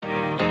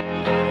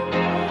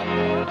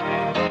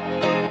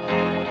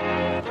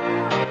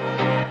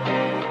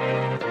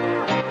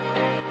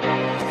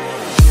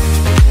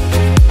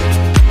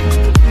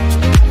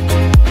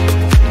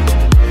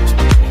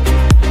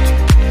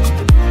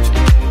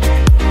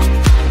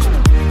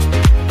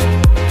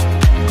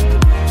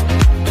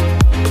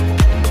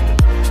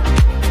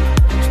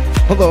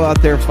Hello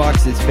out there,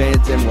 Foxes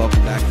fans, and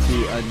welcome back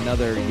to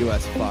another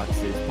U.S.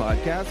 Foxes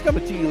podcast,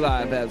 coming to you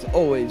live, as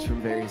always,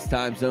 from various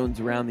time zones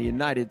around the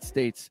United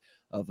States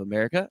of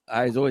America.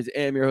 I, as always,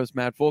 am your host,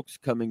 Matt Folks,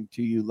 coming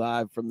to you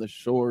live from the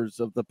shores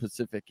of the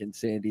Pacific in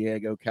San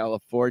Diego,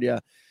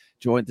 California,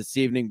 joined this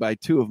evening by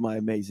two of my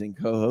amazing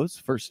co-hosts.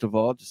 First of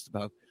all, just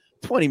about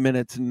 20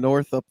 minutes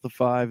north up the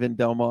 5 in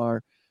Del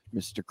Mar,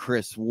 Mr.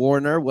 Chris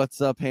Warner. What's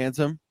up,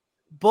 handsome?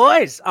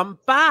 Boys, I'm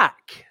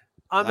back.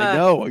 I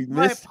know.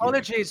 My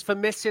apologies for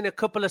missing a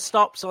couple of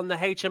stops on the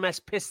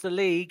HMS Pistol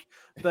League,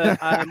 but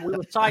we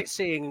were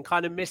sightseeing and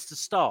kind of missed a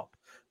stop.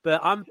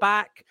 But I'm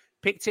back,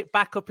 picked it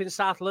back up in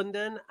South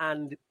London,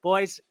 and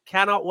boys,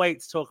 cannot wait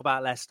to talk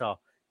about Leicester.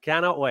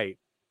 Cannot wait.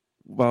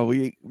 Well,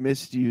 we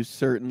missed you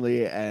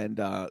certainly,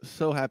 and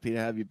so happy to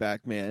have you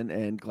back, man,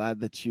 and glad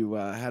that you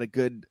had a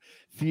good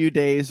few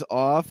days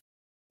off.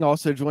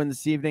 Also joined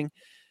this evening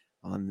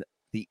on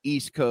the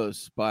East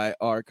Coast by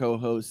our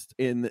co-host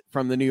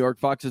from the New York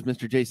Foxes,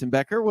 Mr. Jason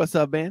Becker. What's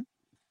up, man?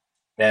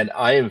 And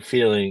I am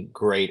feeling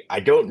great.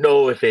 I don't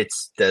know if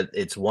it's that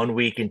it's 1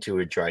 week into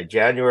a dry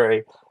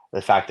January,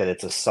 the fact that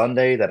it's a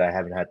Sunday that I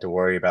haven't had to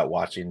worry about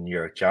watching the New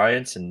York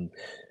Giants and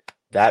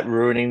that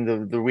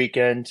ruining the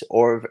weekend,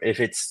 or if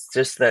it's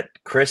just that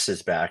Chris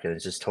is back and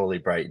it's just totally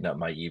brightened up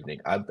my evening.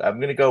 I'm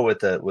going to go with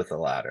the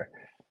latter.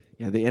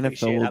 Yeah, the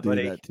NFL will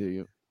do that to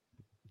you.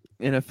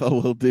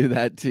 NFL will do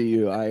that to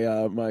you.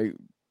 My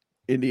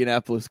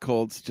Indianapolis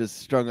Colts just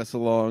strung us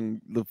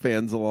along, the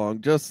fans along,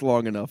 just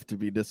long enough to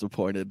be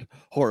disappointed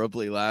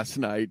horribly last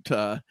night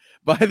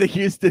by the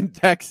Houston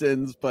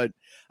Texans. But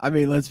I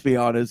mean, let's be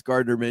honest,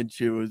 Gardner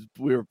Minshew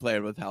we were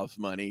playing with house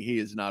money. He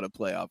is not a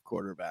playoff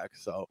quarterback.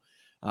 So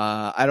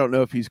I don't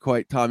know if he's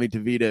quite Tommy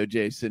DeVito,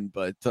 Jason,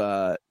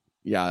 but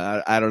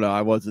yeah, I don't know.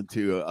 I wasn't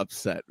too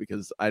upset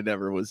because I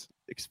never was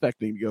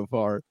expecting to go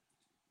far.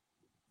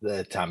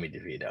 The Tommy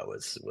DeVito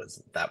was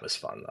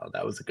fun though.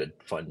 That was a good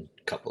fun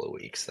couple of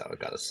weeks though, I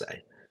gotta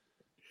say.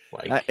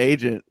 Like, that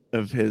agent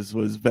of his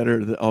was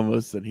better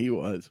than he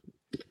was.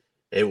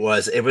 It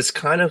was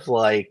kind of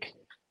like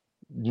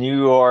New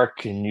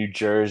York and New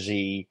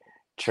Jersey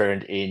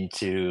turned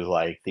into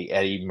like the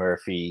Eddie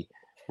Murphy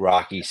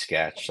Rocky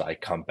sketch, like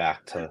come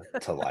back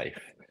to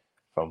life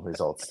from his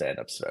old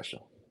stand-up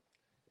special.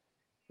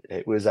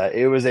 It was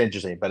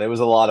interesting, but it was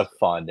a lot of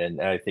fun,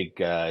 and I think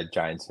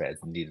Giants fans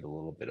needed a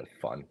little bit of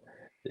fun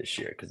this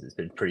year because it's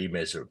been pretty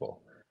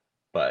miserable.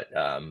 But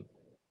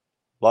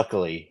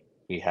luckily,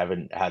 we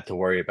haven't had to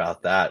worry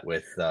about that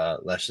with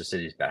Leicester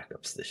City's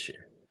backups this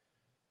year.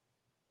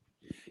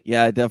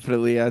 Yeah,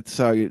 definitely. That's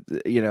how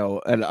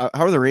and how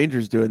are the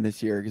Rangers doing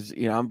this year? Because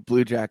I'm a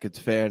Blue Jackets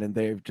fan, and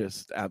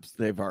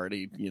they've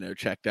already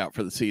checked out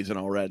for the season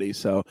already.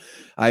 So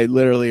I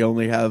literally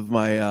only have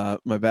my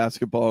my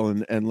basketball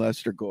and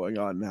Leicester going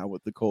on now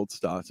with the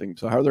Colts tossing.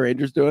 So how are the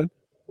Rangers doing?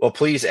 Well,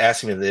 please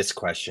ask me this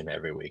question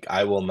every week.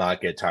 I will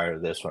not get tired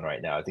of this one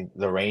right now. I think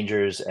the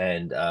Rangers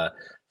and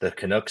the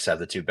Canucks have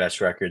the two best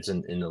records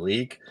in the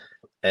league,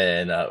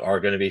 and are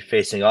going to be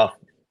facing off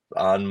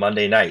on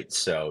Monday night.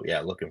 So yeah,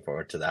 looking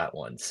forward to that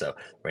one. So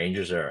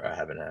Rangers are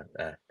having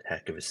a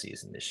heck of a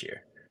season this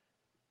year.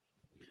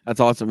 That's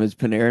awesome. Is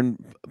Panarin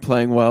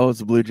playing well?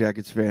 As a Blue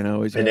Jackets fan, I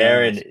always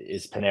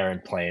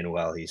Panarin playing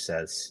well, he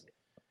says.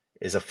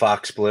 Is a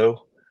Fox Blue?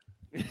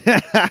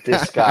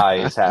 This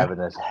guy is having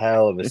a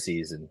hell of a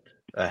season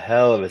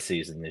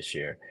this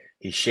year.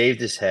 He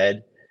shaved his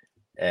head,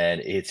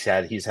 and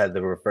he's had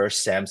the reverse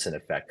Samson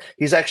effect.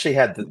 He's actually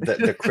had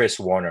the Chris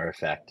Warner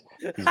effect.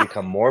 He's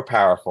become more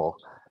powerful.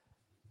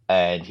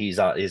 And he's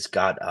on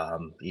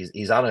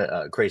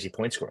a crazy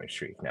point scoring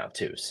streak now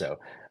too. So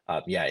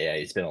yeah,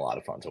 it's been a lot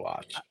of fun to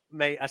watch.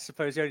 Mate, I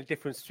suppose the only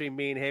difference between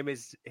me and him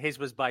is his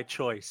was by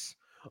choice.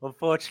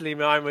 Unfortunately,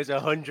 mine was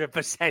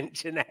 100%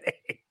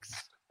 genetics.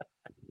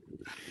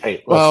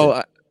 Hey,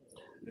 listen,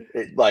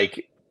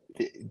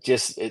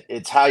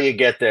 it's how you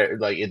get there.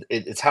 Like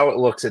it's how it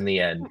looks in the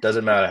end.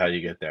 Doesn't matter how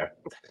you get there.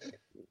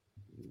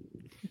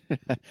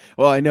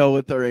 Well, I know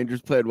with the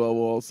Rangers played well,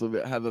 we'll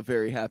also have a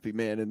very happy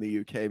man in the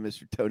UK,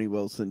 Mr. Tony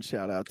Wilson.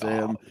 Shout out to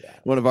him. Yeah.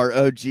 One of our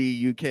OG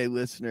UK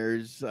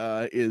listeners,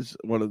 is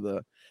one of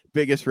the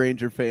biggest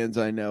Ranger fans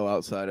I know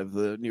outside of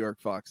the New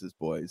York Foxes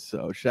boys.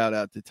 So shout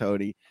out to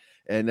Tony.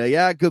 And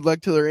yeah, good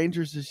luck to the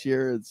Rangers this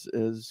year. It's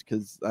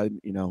because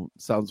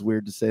sounds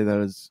weird to say that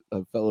as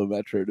a fellow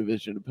Metro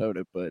Division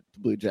opponent, but the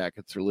Blue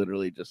Jackets are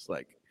literally just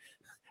like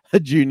a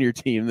junior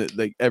team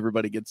that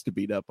everybody gets to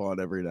beat up on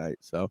every night.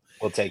 So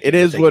it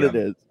is what it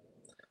is.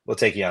 We'll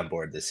take you on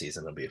board this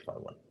season. It'll be a fun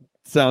one.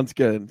 Sounds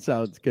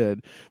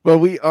good. But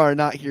we are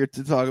not here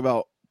to talk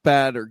about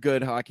bad or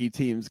good hockey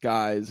teams,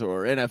 guys,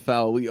 or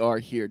NFL. We are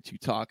here to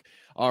talk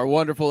our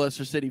wonderful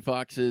Leicester City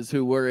Foxes,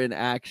 who were in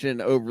action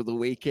over the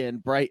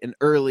weekend, bright and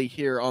early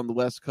here on the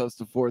West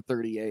Coast of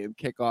 4:30 a.m.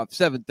 kickoff,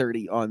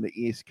 7:30 on the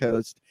East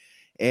Coast.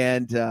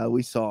 And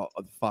we saw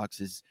the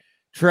Foxes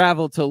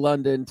travel to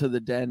London to the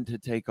Den to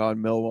take on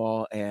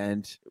Millwall.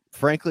 And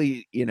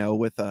frankly,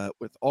 with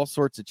all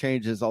sorts of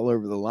changes all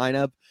over the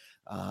lineup,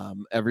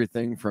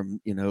 everything from,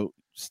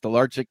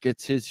 Stolarczyk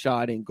gets his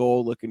shot in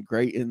goal, looking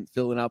great and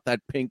filling out that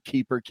pink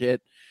keeper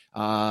kit.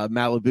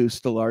 Malibu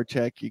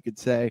Stolarczyk, you could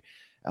say,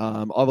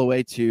 all the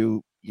way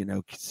to,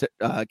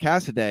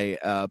 Cassidy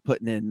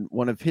putting in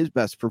one of his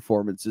best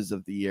performances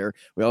of the year.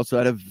 We also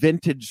had a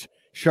vintage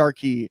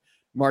Sharky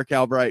Mark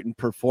Albrighton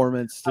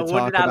performance to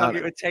talk about. I wondered how long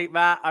it would take,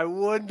 Matt. I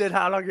wondered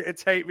how long it would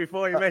take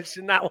before you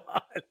mentioned that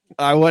one.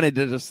 I wanted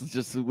to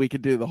just we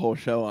could do the whole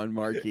show on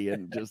Marky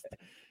and just,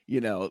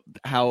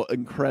 how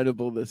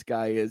incredible this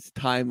guy is.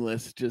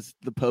 Timeless, just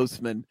the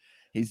postman.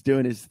 He's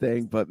doing his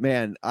thing. But,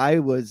 man, I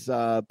was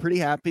pretty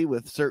happy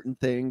with certain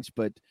things,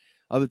 but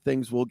other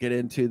things we'll get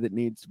into that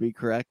needs to be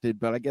corrected.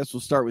 But I guess we'll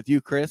start with you,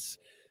 Chris.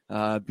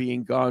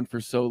 Being gone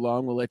for so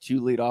long, we'll let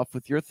you lead off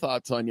with your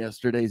thoughts on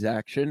yesterday's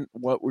action.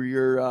 What were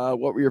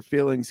your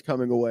feelings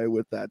coming away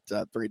with that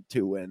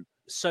 3-2 win?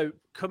 So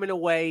coming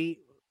away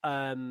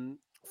from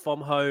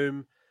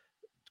home,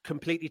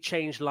 completely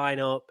changed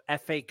lineup,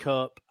 FA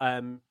Cup.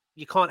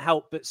 You can't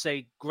help but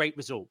say great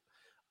result.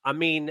 I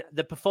mean,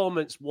 the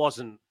performance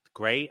wasn't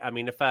great. I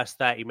mean, the first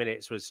 30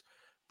 minutes was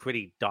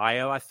pretty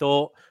dire, I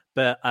thought.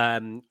 But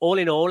all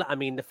in all, I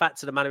mean, the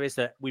fact of the matter is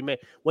that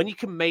when you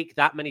can make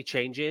that many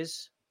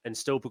changes and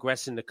still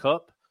progress in the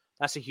cup,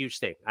 that's a huge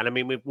thing. And I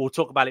mean, we'll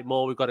talk about it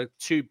more. We've got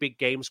 2 big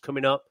games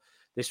coming up.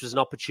 This was an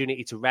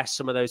opportunity to rest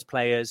some of those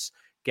players,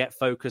 get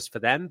focused for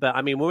them. But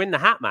I mean, we're in the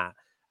hat, Matt.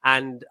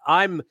 And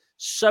I'm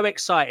so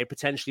excited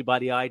potentially by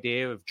the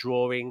idea of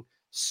drawing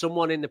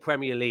someone in the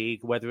Premier League,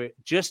 whether it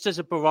just as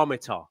a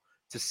barometer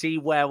to see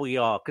where we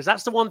are. Because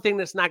that's the one thing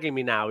that's nagging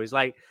me now is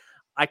like,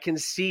 I can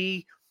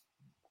see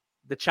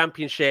the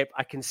Championship,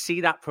 I can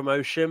see that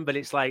promotion, but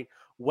it's like,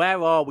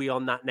 where are we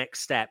on that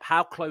next step?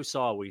 How close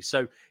are we?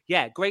 So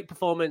yeah, great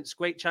performance,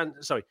 great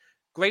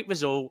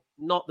result,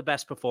 not the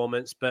best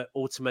performance, but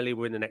ultimately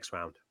we're in the next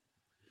round.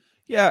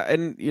 Yeah,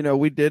 and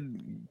we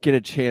did get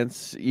a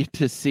chance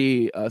to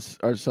see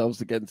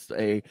ourselves against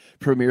a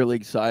Premier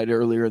League side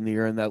earlier in the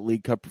year in that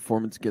League Cup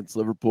performance against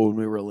Liverpool when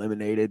we were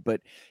eliminated.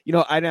 But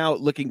I now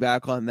looking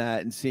back on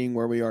that and seeing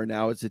where we are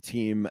now as a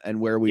team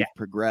and where we've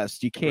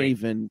progressed, you can't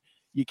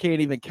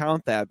even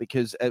count that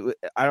because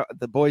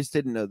the boys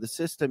didn't know the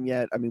system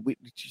yet. I mean, we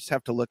just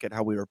have to look at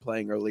how we were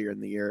playing earlier in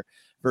the year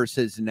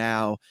versus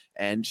now.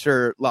 And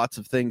sure, lots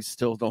of things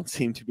still don't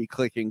seem to be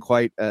clicking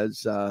quite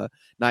as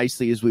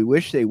nicely as we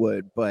wish they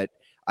would. But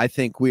I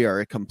think we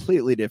are a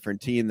completely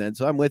different team then.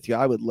 So I'm with you.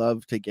 I would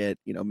love to get,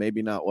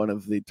 maybe not one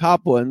of the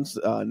top ones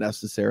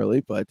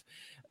necessarily, but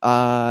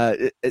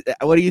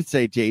what do you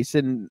say,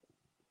 Jason?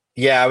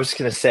 Yeah, I was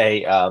going to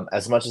say,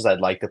 as much as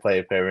I'd like to play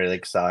a Premier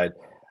League side,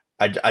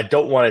 I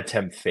don't want to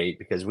tempt fate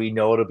because we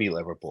know it'll be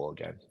Liverpool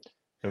again.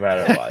 No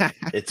matter what,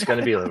 it's going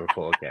to be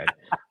Liverpool again.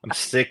 I'm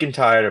sick and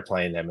tired of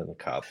playing them in the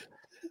cup.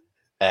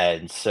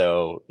 And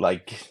so,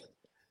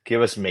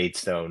 give us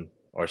Maidstone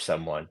or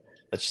someone.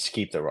 Let's just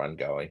keep the run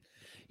going.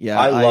 Yeah,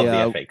 I love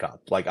the FA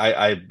Cup.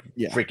 I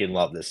freaking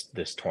love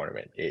this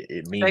tournament.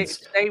 It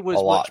means a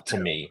lot to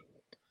me.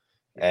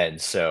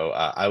 And so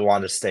I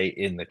want to stay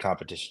in the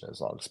competition as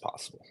long as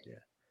possible. Yeah.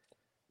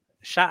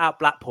 Shout out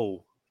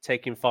Blackpool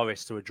taking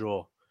Forest to a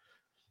draw.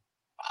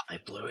 Oh, they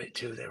blew it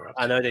too. They were up.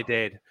 I know they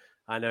did.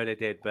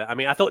 But I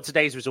mean, I thought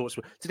today's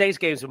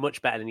games were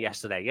much better than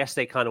yesterday.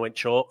 Yesterday kind of went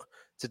chalk.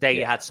 Today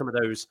you had some of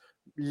those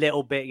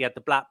little bit. You had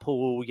the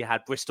Blackpool. You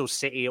had Bristol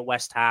City at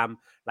West Ham.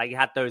 You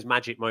had those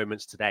magic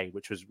moments today,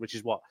 which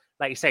is what,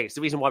 like you say, it's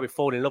the reason why we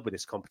fall in love with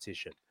this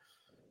competition.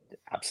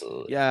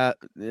 Absolutely. Yeah,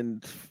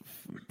 and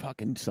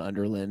fucking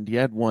Sunderland. You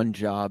had one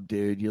job,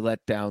 dude. You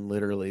let down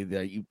literally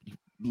you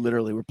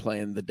literally were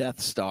playing the Death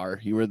Star.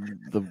 You were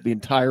the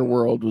entire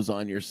world was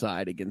on your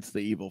side against the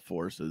evil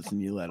forces, and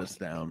you let us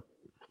down.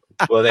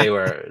 Well, they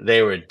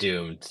were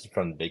doomed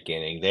from the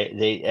beginning.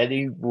 They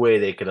any way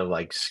they could have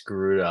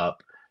screwed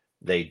up,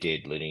 they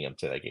did leading up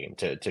to that game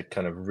to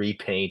kind of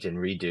repaint and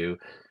redo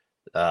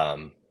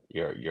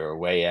your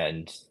away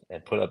end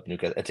and put up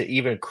Newcastle, and to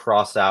even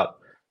cross out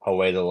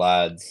away the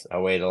lads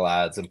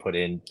and put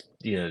in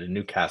the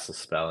Newcastle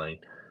spelling,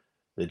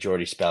 the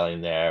Geordie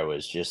spelling there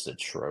was just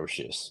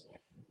atrocious.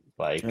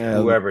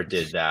 Whoever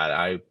did that,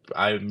 I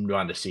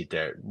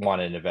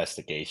want an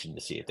investigation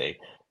to see if they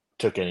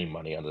took any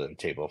money under the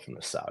table from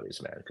the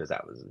Saudis, man, because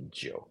that was a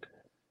joke.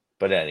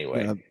 But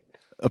anyway.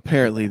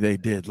 Apparently they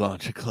did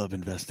launch a club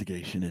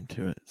investigation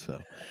into it. So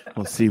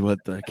we'll see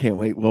can't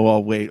wait. We'll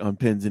all wait on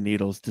pins and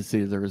needles to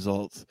see the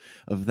results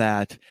of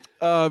that.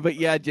 But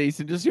yeah,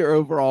 Jason, just your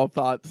overall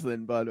thoughts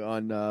then, bud,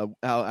 on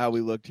how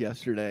we looked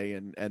yesterday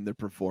and the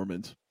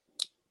performance.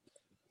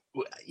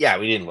 Yeah,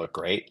 we didn't look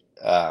great.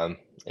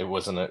 It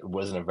wasn't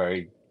a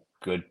very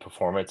good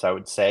performance, I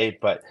would say,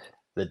 but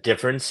the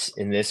difference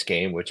in this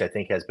game, which I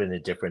think has been the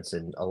difference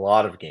in a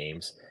lot of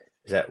games,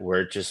 is that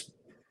we're just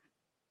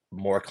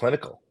more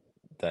clinical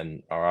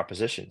than our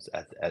oppositions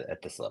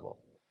at this level.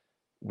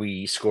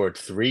 We scored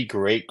 3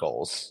 great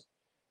goals,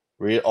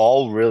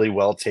 all really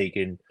well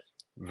taken,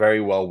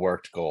 very well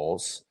worked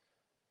goals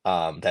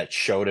that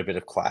showed a bit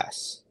of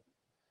class.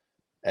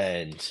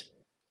 And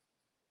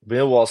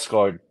Millwall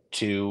scored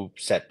 2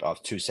 set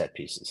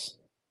pieces.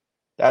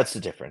 That's the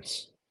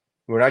difference.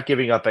 We're not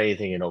giving up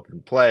anything in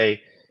open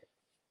play.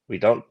 We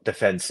don't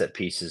defend set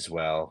pieces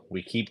well.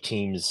 We keep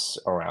teams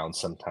around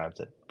sometimes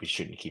that we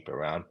shouldn't keep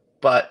around.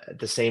 But at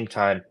the same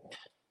time,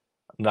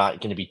 I'm not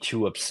going to be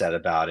too upset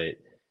about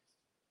it.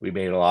 We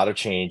made a lot of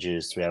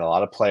changes. We had a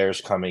lot of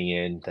players coming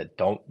in that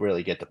don't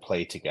really get to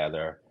play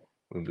together.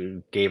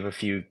 We gave a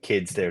few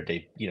kids there.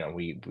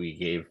 We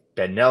gave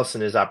Ben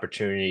Nelson his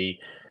opportunity.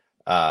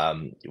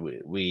 Marcel.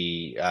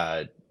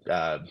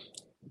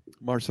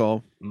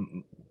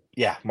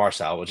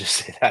 Marcel. We'll just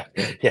say that.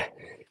 Yeah,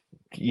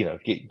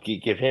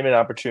 give him an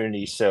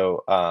opportunity.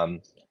 So,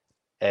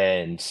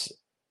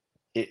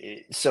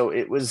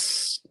 it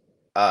was.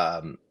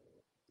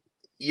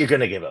 You're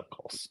going to give up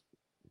goals.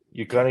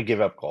 You're going to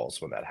give up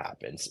goals when that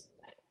happens.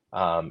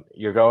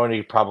 You're going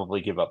to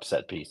probably give up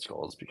set piece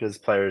goals because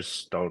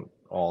players don't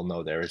all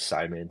know their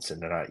assignments and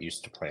they're not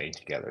used to playing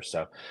together.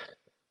 So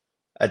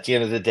at the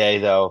end of the day,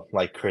 though,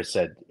 like Chris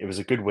said, it was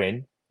a good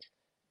win.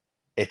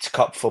 It's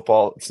cup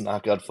football. It's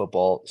knockout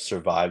football.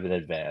 Survive and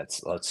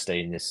advance. Let's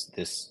stay in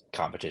this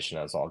competition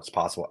as long as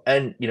possible.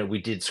 And, we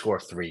did score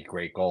 3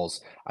 great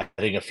goals. I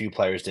think a few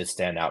players did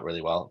stand out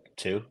really well,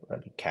 too.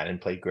 Cannon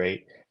played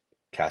great.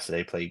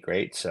 Cassidy played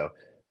great. So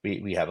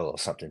we have a little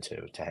something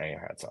to hang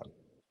our hats on.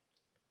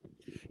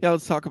 Yeah,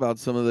 let's talk about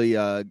some of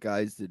the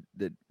guys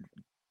that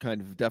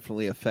kind of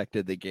definitely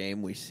affected the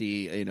game. We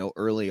see,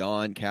 early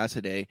on,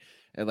 Cassidy,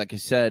 and like I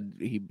said,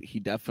 he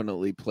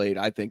definitely played,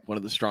 I think, one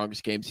of the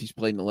strongest games he's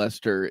played in the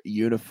Leicester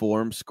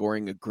uniform,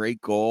 scoring a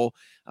great goal,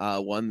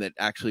 one that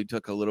actually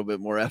took a little bit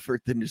more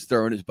effort than just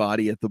throwing his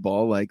body at the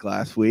ball like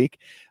last week.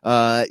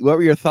 What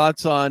were your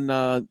thoughts on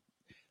the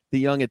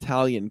young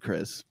Italian,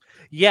 Chris?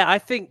 Yeah, I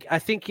think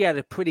he had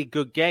a pretty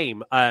good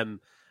game.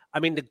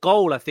 The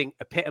goal, I think,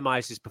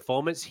 epitomized his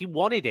performance. He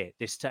wanted it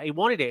this time. He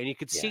wanted it, and you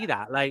could see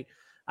that.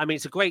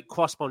 It's a great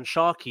cross on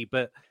Sharkey,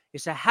 but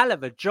it's a hell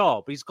of a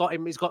job. He's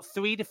got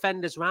 3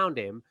 defenders around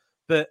him,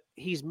 but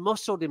he's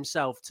muscled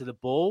himself to the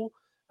ball,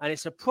 and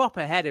it's a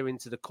proper header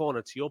into the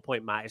corner. To your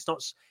point, Matt,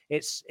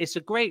 it's a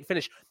great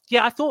finish.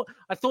 Yeah,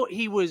 I thought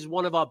he was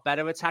one of our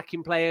better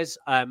attacking players.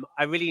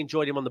 I really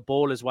enjoyed him on the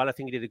ball as well. I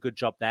think he did a good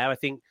job there. I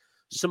think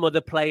some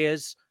other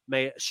players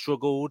may have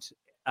struggled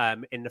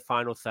in the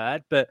final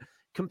third, but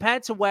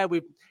compared to where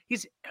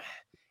he's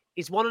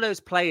one of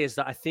those players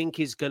that I think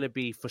is going to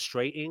be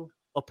frustrating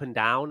up and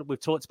down. We've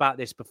talked about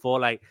this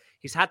before.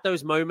 He's had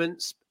those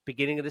moments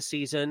beginning of the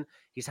season.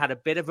 He's had a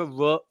bit of a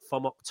rut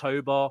from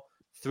October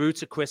through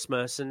to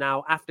Christmas. And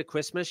now after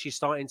Christmas, you're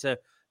starting to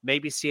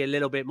maybe see a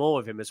little bit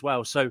more of him as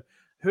well. So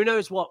who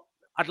knows what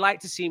I'd like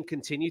to see him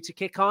continue to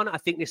kick on. I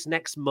think this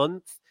next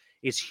month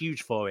is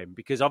huge for him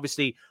because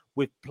obviously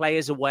with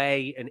players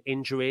away and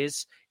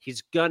injuries,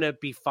 he's going to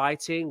be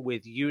fighting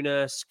with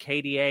Yunus,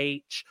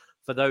 KDH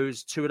for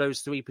those 2 of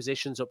those 3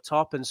 positions up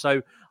top. And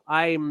so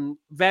I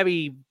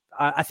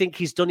think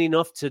he's done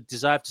enough to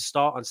deserve to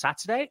start on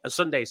Sunday, or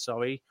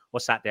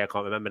Saturday. I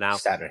can't remember now.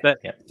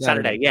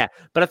 Saturday. Yeah.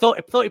 But I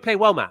thought he played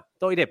well, Matt.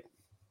 Thought he did.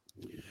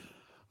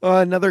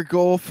 Another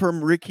goal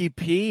from Ricky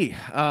P.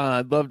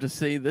 I'd love to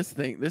see this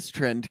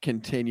trend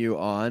continue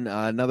on.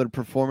 Another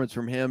performance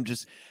from him.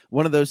 Just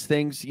one of those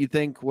things you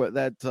think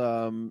that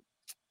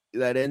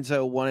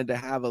Enzo wanted to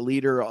have a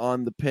leader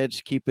on the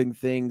pitch, keeping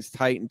things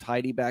tight and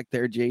tidy back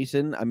there,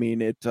 Jason.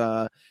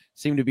 It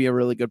seemed to be a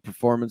really good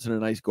performance and a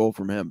nice goal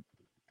from him.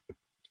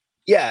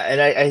 Yeah,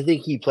 and I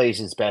think he plays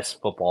his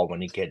best football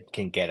when he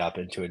can get up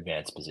into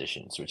advanced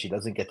positions, which he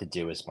doesn't get to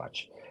do as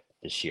much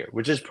this year,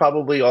 which is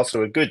probably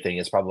also a good thing.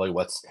 It's probably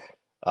what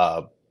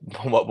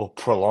will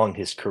prolong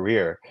his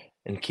career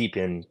and keep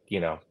him,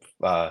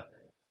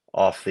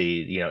 off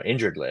the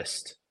injured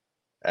list.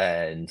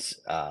 And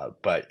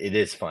but it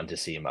is fun to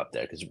see him up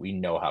there because we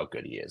know how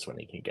good he is when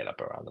he can get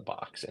up around the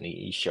box, and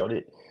he showed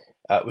it.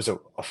 It was a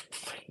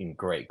fucking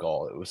great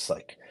goal. It was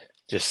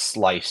just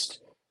sliced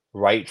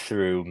right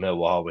through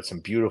Millwall with some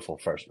beautiful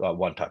first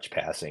one-touch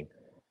passing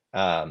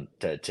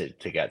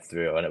to get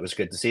through, and it was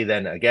good to see.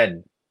 Then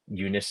again,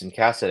 Yunus and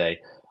Cassidy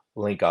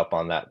link up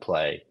on that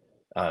play,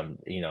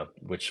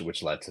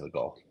 which led to the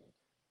goal.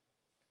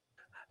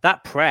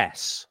 That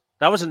press.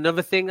 That was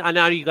another thing. I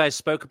know you guys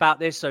spoke about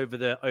this over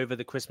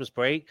the Christmas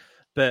break,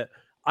 but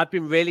I've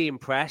been really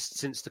impressed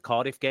since the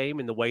Cardiff game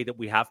in the way that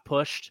we have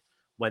pushed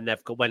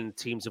when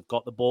teams have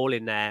got the ball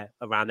in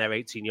around their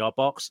 18-yard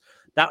box.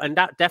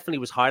 That definitely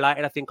was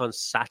highlighted, I think, on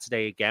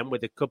Saturday again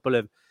with a couple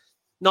of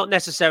not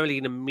necessarily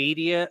an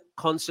immediate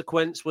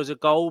consequence was a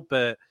goal,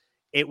 but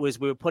we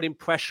were putting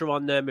pressure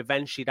on them.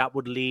 Eventually, that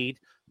would lead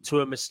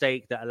to a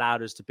mistake that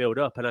allowed us to build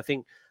up, and I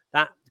think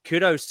that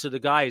kudos to the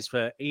guys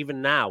for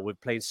even now. We've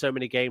played so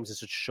many games in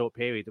such a short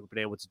period that we've been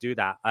able to do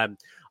that.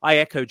 I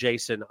echo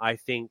Jason. I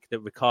think that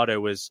Ricardo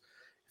was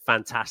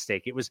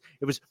fantastic. It was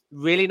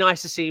really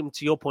nice to see him,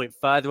 to your point,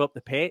 further up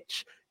the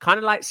pitch.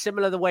 Kind of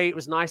similar the way it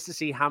was nice to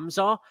see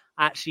Hamza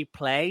actually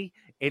play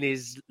in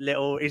his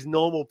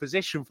normal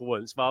position for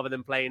once, rather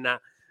than playing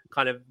that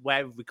kind of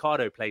where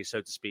Ricardo plays, so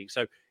to speak.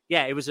 So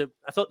yeah,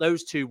 I thought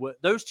those two were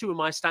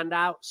my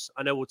standouts.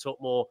 I know we'll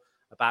talk more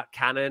about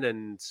Cannon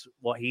and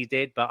what he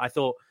did, but I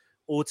thought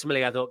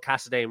ultimately, I thought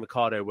Cassidy and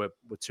Ricardo were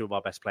two of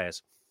our best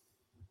players.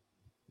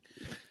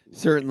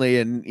 Certainly.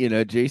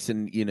 And,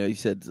 Jason, you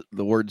said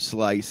the word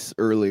slice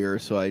earlier,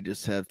 so I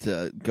just have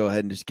to go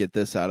ahead and just get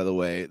this out of the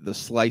way. The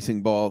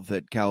slicing ball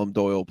that Callum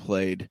Doyle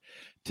played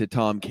to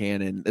Tom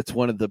Cannon, it's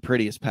one of the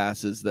prettiest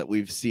passes that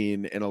we've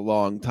seen in a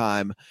long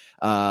time.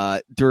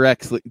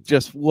 Directly,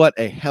 just what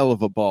a hell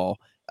of a ball.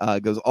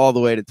 Goes all the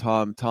way to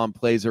Tom. Tom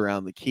plays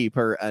around the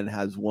keeper and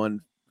has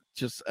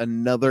just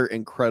another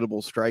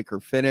incredible striker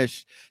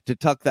finish to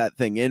tuck that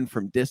thing in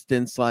from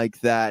distance like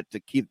that,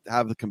 to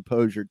have the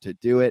composure to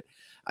do it.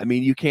 I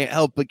mean, you can't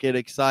help but get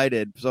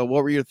excited. So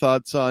what were your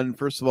thoughts on,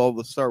 first of all,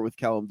 let's start with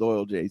Callum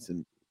Doyle,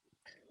 Jason?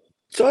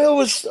 Doyle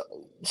was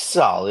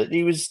solid.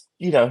 He was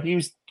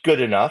good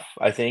enough,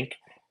 I think.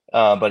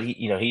 But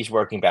he's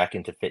working back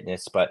into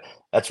fitness, but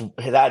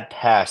that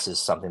pass is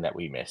something that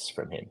we miss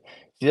from him.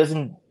 He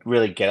doesn't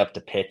really get up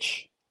the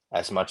pitch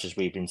as much as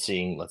we've been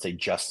seeing, let's say,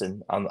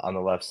 Justin on the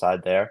left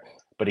side there,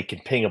 but he can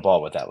ping a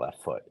ball with that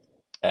left foot.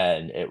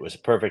 And it was a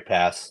perfect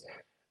pass.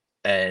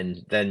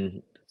 And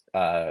then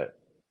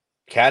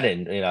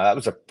Cannon, that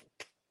was a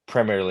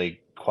Premier League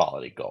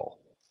quality goal.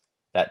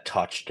 That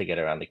touch to get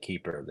around the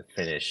keeper, the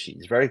finish.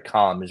 He's very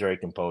calm. He's very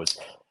composed.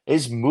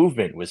 His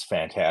movement was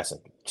fantastic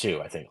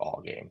too, I think,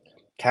 all game.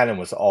 Cannon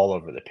was all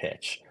over the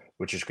pitch,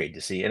 which was great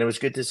to see. And it was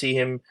good to see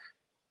him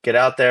get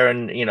out there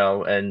and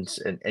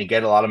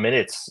get a lot of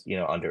minutes,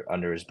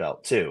 under his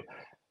belt too.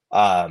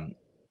 I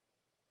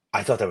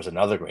thought there was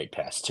another great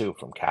pass too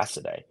from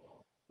Cassidy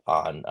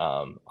on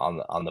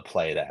the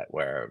play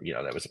where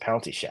there was a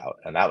penalty shout,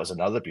 and that was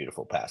another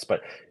beautiful pass.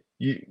 But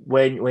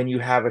when you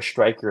have a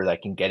striker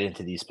that can get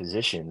into these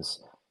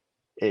positions,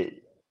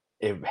 it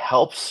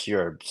helps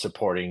your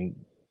supporting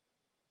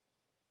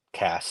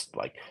cast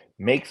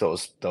make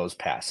those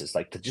passes,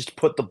 to just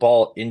put the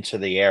ball into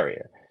the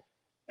area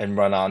and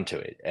run onto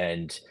it.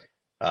 And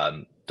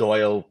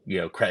Doyle,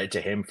 credit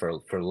to him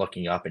for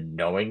looking up and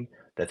knowing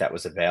that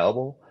was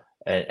available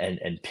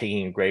and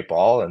pinging a great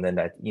ball. And then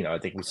I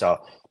think we saw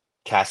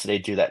Cassidy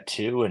do that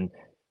too. And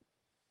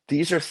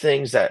these are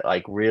things that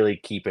really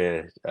keep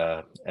an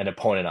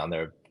opponent on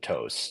their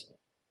toes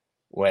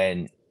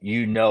when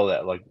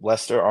that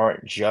Leicester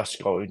aren't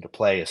just going to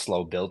play a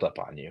slow build-up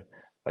on you.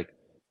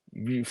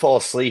 You fall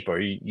asleep or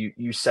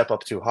you step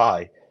up too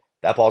high,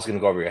 that ball's going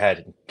to go over your head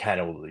and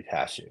Cannon will be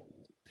past you.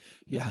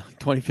 Yeah,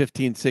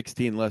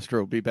 2015-16 Leicester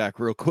will be back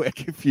real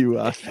quick if you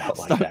it felt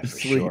like that for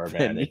sure,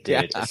 man. It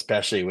did,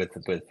 especially with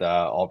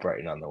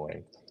Albrighton on the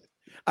wing.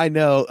 I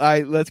know.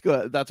 Let's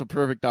go. That's a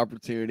perfect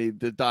opportunity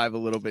to dive a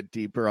little bit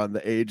deeper on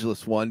the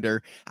ageless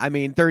wonder. I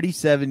mean,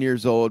 37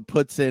 years old,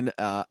 puts in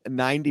a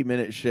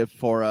 90-minute shift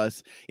for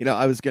us.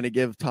 I was going to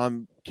give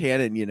Tom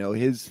Cannon,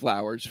 his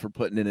flowers for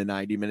putting in a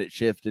 90-minute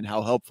shift and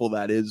how helpful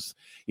that is,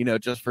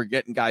 just for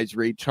getting guys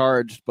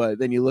recharged. But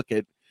then you look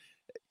at,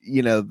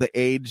 the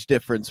age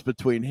difference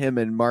between him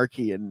and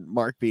Marky, and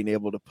Mark being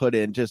able to put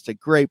in just a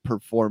great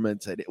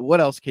performance. And what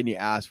else can you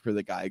ask for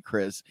the guy,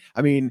 Chris?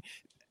 I mean,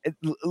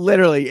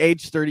 literally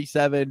age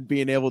 37,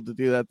 being able to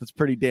do that's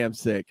pretty damn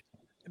sick.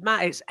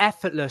 Matt, it's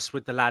effortless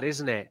with the lad,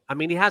 isn't it? I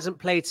mean, he hasn't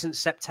played since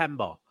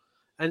September.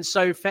 And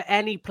so for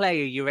any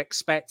player, you're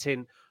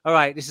expecting, all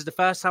right, this is the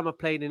first time I've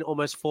played in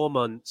almost 4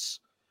 months.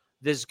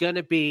 There's going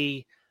to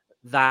be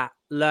that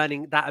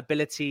learning, that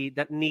ability,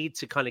 that need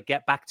to kind of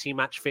get back to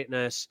match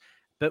fitness.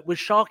 But with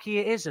Sharky,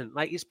 it isn't.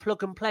 It's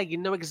plug and play. You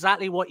know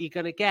exactly what you're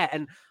going to get.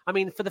 And I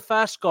mean, for the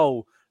first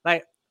goal,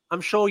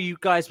 I'm sure you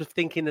guys were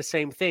thinking the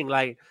same thing.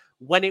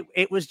 When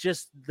it was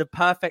just the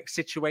perfect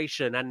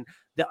situation, and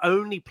the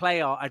only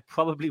player I'd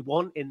probably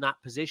want in that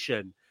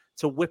position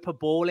to whip a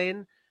ball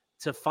in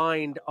to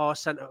find our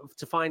center,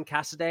 to find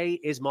Cassidy,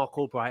 is Mark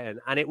Albrighton.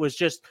 And it was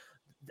just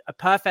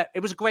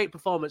it was a great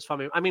performance from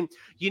him. I mean,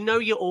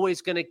 you're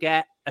always going to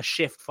get a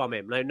shift from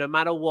him. No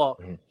matter what,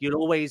 you'll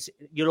always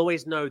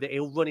know that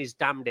he'll run his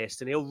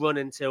damnedest and he'll run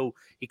until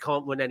he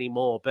can't run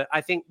anymore. But I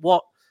think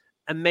what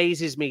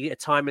amazes me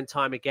time and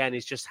time again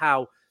is just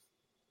how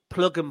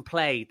plug and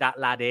play that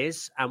lad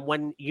is. And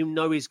when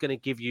he's going to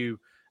give you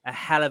a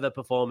hell of a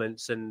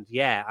performance. And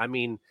yeah, I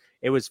mean,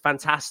 it was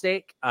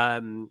fantastic.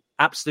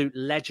 Absolute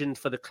legend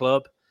for the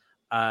club.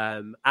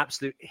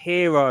 Absolute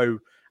hero.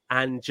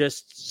 And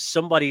just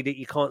somebody that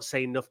you can't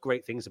say enough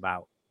great things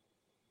about.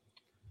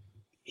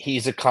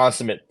 He's a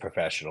consummate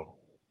professional.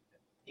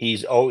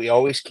 He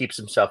always keeps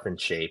himself in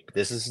shape.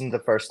 This isn't the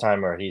first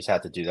time where he's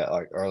had to do that.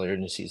 Earlier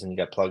in the season, he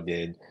got plugged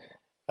in.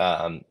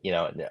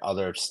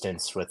 Other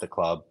stints with the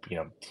club,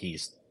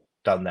 he's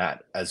done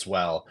that as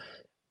well.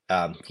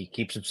 He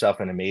keeps himself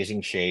in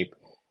amazing shape,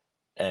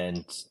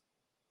 and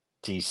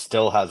he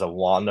still has a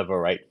wand of a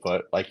right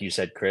foot. Like you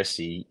said, Chris,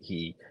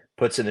 he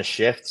puts in a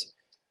shift,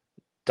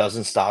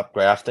 doesn't stop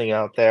grafting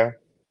out there.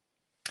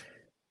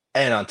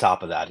 And on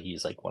top of that,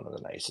 he's one of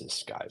the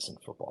nicest guys in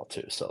football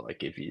too. So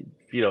if you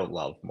don't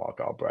love Mark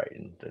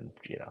Albrighton, then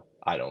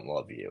I don't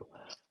love you.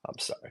 I'm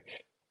sorry,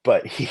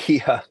 but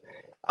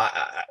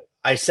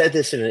I said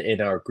this in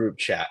our group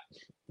chat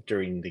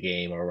during the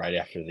game or right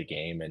after the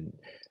game, and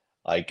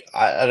Like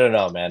I don't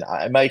know, man.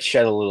 I might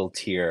shed a little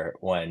tear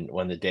when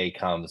the day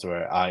comes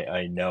where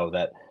I know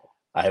that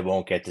I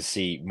won't get to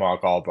see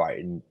Mark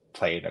Albrighton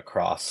playing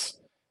across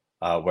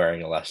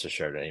wearing a Leicester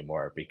shirt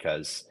anymore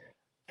because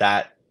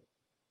that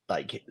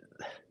like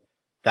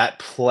that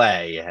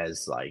play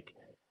has like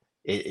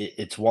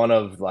it's one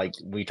of like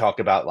we talk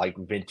about like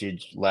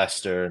vintage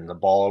Leicester and the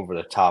ball over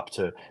the top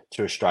to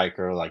a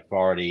striker like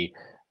Vardy,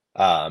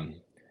 um,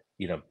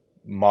 you know,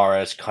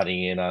 Mahrez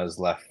cutting in on his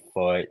left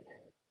foot,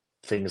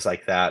 things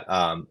like that.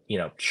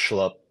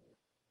 Schlupp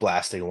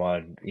blasting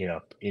one,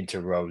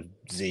 into row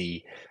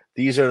Z.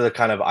 These are the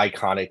kind of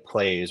iconic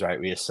plays, right?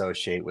 We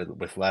associate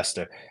with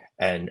Leicester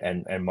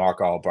and Mark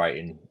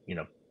Albrighton,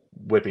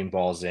 whipping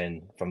balls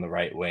in from the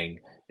right wing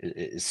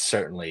is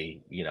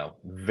certainly,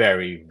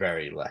 very,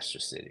 very Leicester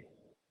City.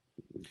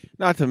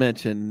 Not to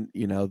mention,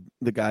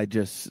 the guy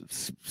just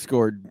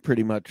scored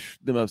pretty much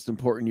the most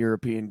important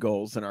European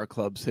goals in our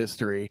club's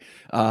history.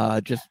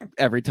 Just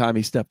every time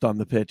he stepped on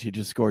the pitch, he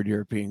just scored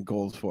European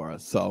goals for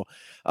us. So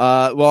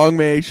long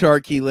may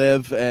Sharky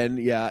live. And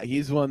yeah,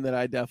 he's one that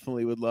I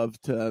definitely would love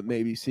to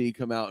maybe see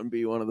come out and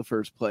be one of the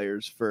first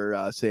players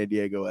for San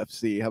Diego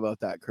FC. How about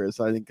that, Chris?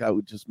 I think that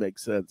would just make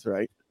sense,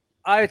 right?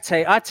 I'd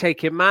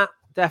take him, Matt.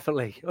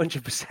 Definitely,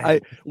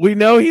 100%. We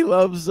know he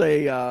loves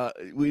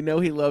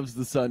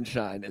the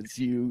sunshine.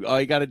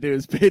 All you got to do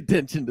is pay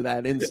attention to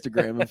that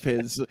Instagram of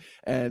his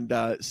and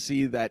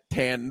see that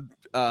tan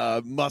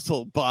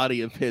muscle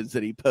body of his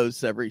that he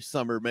posts every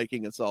summer,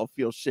 making us all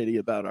feel shitty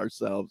about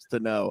ourselves. To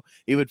know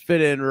he would fit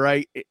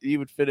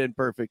in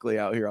perfectly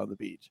out here on the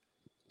beach.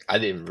 I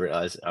didn't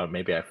realize. Oh,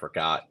 maybe I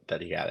forgot that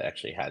he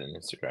actually had an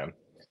Instagram.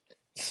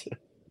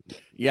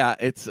 Yeah,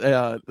 it's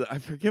I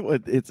forget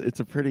what it's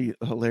a pretty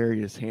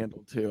hilarious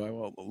handle too. I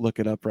won't look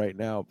it up right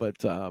now, but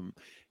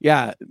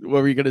yeah,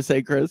 what were you gonna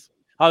say, Chris?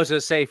 I was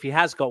gonna say if he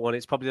has got one,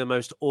 it's probably the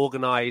most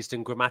organized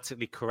and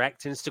grammatically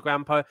correct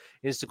Instagram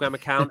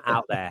account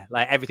out there.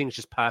 Like everything's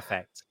just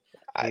perfect.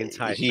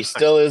 He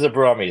still is a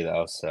Brummie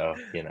though, so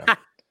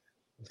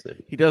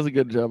he does a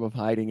good job of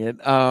hiding it.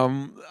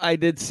 I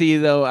did see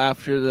though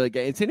after the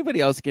game, is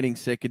anybody else getting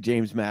sick of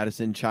James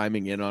Maddison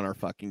chiming in on our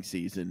fucking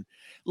season?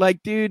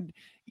 Like, dude,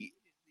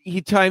 he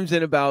chimes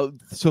in about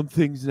some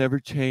things never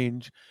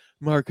change.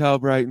 Mark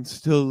Albrighton's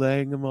still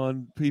laying them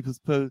on people's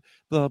posts,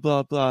 blah,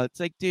 blah, blah. It's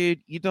like, dude,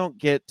 you don't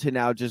get to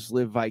now just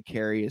live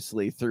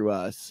vicariously through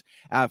us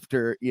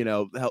after,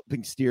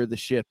 helping steer the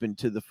ship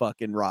into the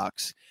fucking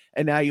rocks.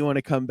 And now you want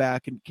to come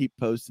back and keep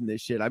posting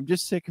this shit. I'm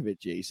just sick of it,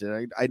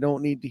 Jason. I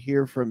don't need to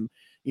hear from,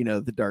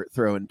 the dart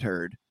throwing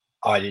turd.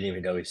 Oh, I didn't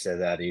even know he said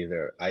that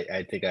either.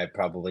 I think I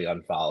probably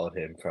unfollowed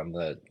him from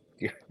the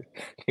New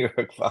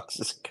York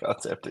Fox's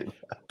accounts after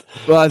that.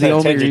 Well, the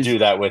only reason to do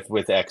that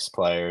with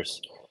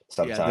ex-players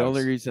sometimes. Yeah, the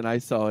only reason I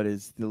saw it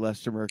is the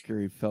Leicester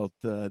Mercury felt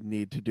the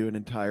need to do an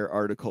entire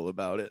article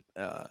about it,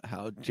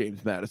 how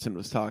James Maddison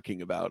was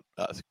talking about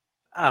us.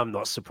 I'm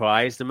not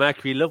surprised. The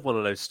Mercury love one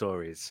of those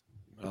stories.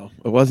 Well,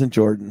 it wasn't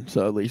Jordan,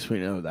 so at least we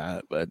know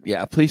that. But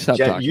yeah, please stop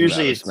talking about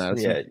us,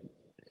 Madison. Yeah,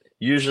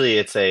 usually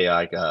it's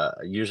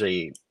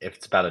usually if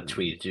it's about a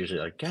tweet, it's usually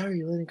like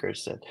Gary Lineker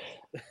said.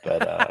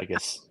 But I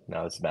guess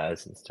now it's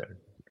Madison's turn.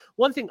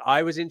 One thing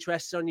I was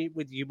interested on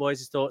with you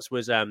boys' thoughts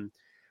was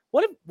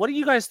what do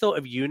you guys thought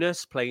of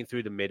Yunus playing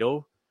through the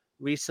middle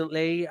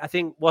recently? I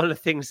think one of the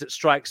things that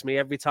strikes me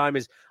every time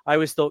is I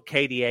always thought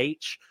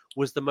KDH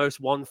was the most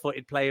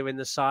one-footed player in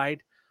the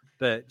side,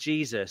 but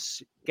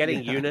Jesus,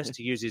 getting Yunus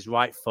to use his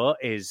right foot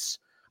is,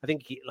 I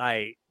think,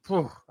 I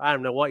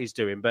don't know what he's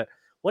doing, but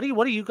what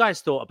do you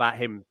guys thought about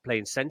him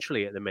playing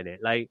centrally at the minute?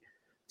 Like,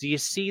 do you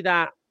see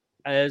that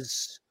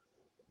as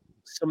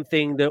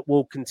something that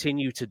we'll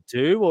continue to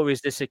do, or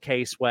is this a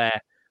case where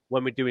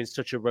when we're doing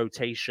such a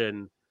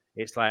rotation,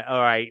 it's like,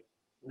 all right,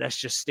 let's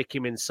just stick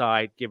him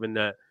inside, given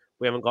that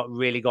we haven't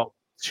really got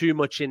too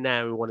much in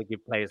there. We want to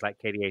give players like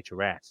KDH a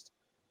rest.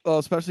 Well,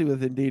 especially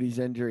with Ndidi's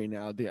injury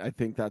now, I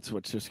think that's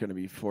what's just going to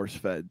be force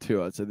fed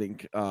to us. I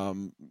think,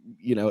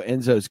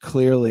 Enzo's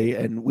clearly,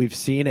 and we've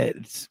seen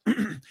it,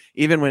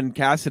 even when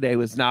Cassidy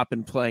was not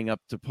been playing up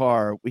to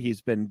par,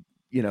 he's been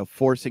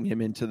forcing him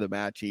into the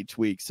match each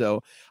week.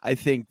 So I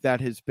think that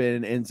has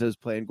been Enzo's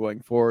plan going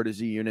forward as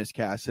a Yunus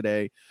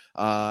Cassidy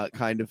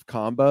kind of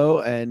combo,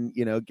 and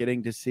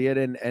getting to see it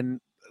and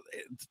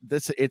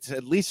it's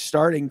at least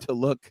starting to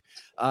look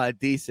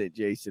decent,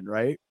 Jason,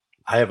 right?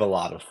 I have a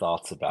lot of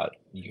thoughts about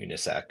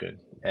Yunus Akun,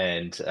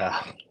 and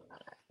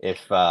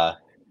if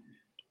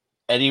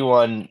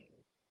anyone,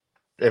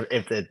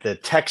 if the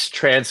text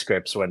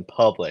transcripts went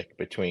public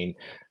between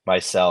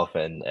myself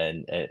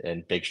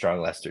and Big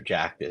Strong Lester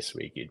Jack this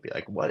week, you'd be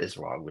like, what is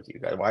wrong with you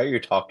guys? Why are you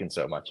talking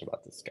so much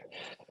about this guy?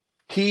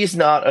 He's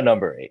not a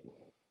number 8.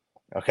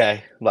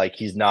 Okay. Like,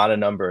 he's not a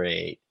number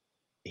 8.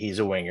 He's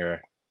a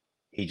winger.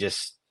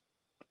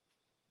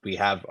 We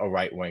have a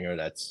right winger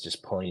that's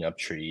just pulling up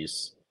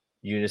trees.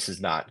 Yunus is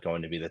not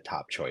going to be the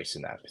top choice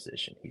in that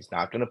position. He's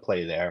not going to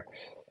play there.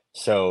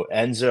 So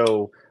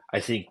Enzo, I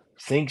think,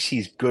 thinks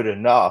he's good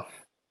enough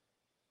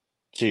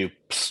to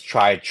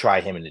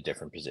try him in a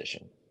different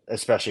position.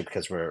 especially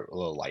because we're a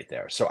little light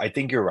there. So I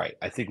think you're right.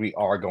 I think we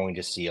are going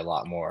to see a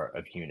lot more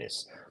of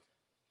Eunice,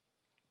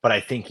 but I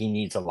think he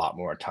needs a lot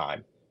more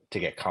time to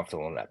get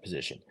comfortable in that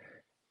position.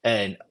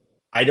 And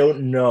I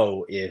don't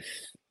know if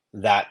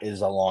that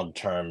is a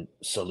long-term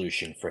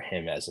solution for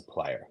him as a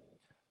player,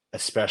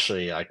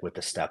 especially like with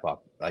the step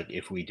up, like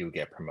if we do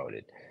get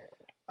promoted.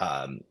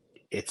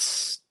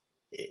 It's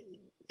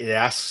it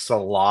asks a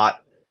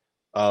lot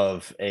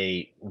of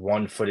a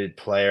one-footed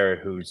player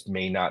who's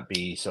may not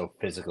be so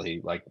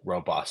physically like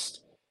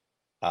robust.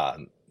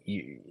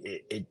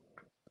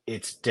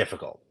 It's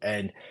difficult,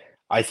 and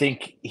I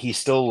think he's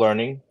still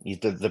learning. He's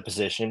the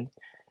position.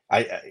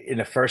 In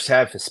the first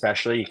half,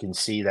 especially, you can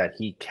see that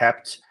he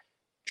kept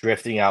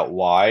drifting out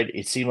wide.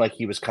 It seemed like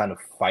he was kind of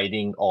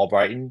fighting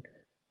Albrighton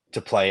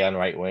to play on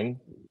right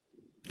wing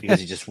because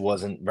he just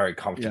wasn't very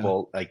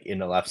comfortable like in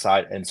the left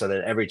side. And so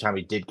then every time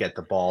he did get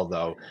the ball,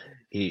 though,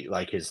 he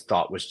like his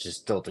thought was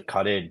just still to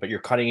cut in. But you're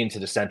cutting into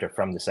the center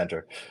from the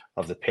center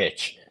of the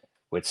pitch,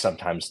 which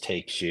sometimes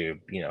takes you,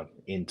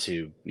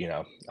 into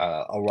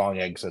a wrong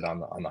exit on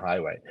the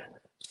highway.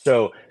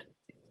 So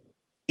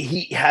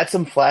he had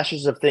some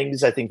flashes of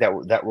things I think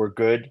that were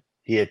good.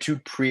 He had 2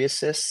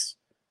 pre-assists,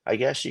 I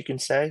guess you can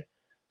say.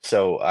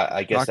 So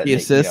I guess Rocky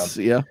assists,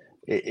 yeah.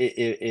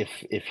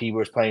 If he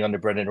was playing under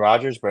Brendan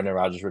Rodgers would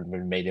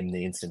have made him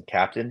the instant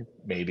captain.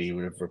 Maybe he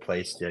would have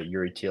replaced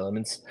Yuri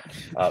Tielemans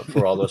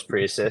for all those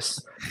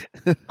pre-assists.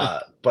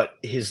 But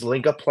his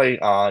link-up play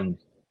on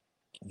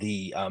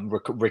the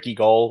Ricky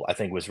goal, I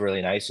think, was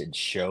really nice and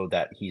showed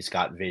that he's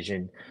got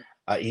vision.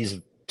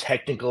 He's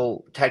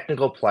technical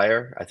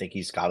player. I think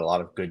he's got a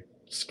lot of good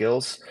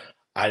skills.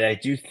 And I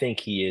do think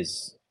he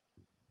is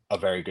a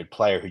very good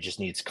player who just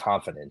needs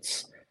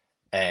confidence.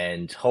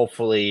 And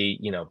hopefully,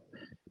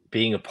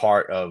 being a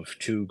part of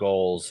 2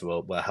 goals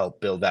will help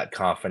build that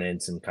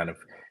confidence and kind of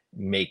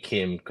make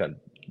him kind of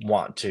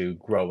want to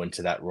grow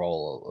into that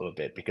role a little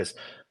bit, because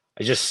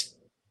I just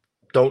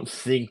don't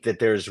think that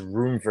there's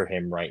room for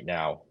him right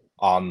now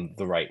on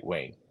the right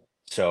wing.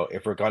 So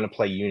if we're going to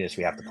play Eunice,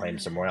 we have to play him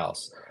somewhere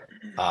else.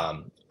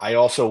 I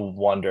also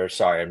wonder,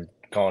 sorry, I'm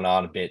going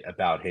on a bit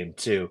about him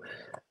too.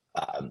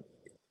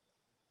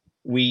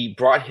 We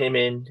brought him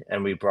in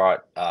and we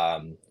brought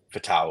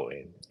Fatau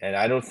in. And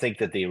I don't think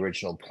that the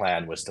original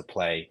plan was to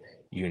play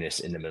Eunice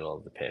in the middle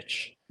of the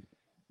pitch.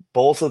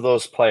 Both of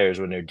those players,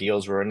 when their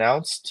deals were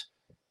announced,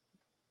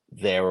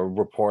 there were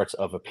reports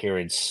of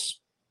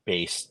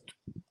appearance-based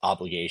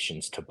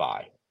obligations to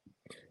buy.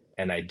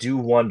 And I do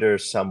wonder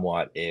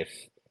somewhat if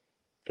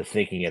the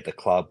thinking at the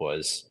club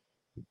was,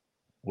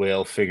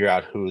 we'll figure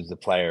out who the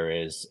player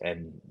is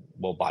and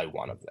we'll buy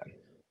one of them.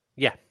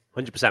 Yeah,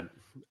 100%.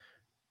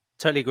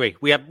 Totally agree.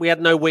 We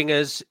had no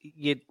wingers.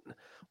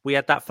 We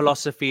had that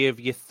philosophy of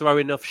you throw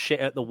enough shit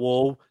at the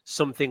wall,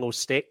 something will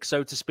stick,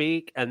 so to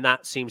speak, and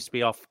that seems to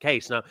be off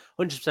case. Now,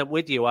 100%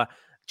 with you.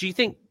 Do you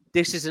think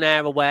this is an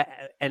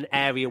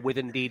area with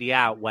Ndidi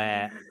out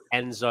where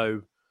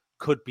Enzo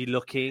could be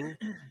looking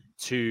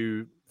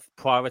to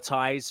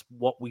prioritize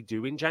what we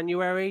do in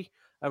January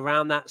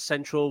around that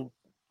central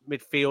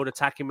midfield,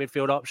 attacking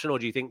midfield option, or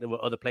do you think there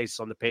were other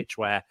places on the pitch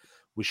where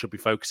we should be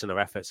focusing our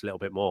efforts a little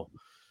bit more?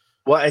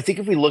 Well, I think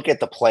if we look at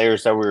the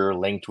players that we were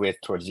linked with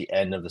towards the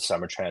end of the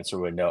summer transfer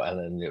window, and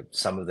then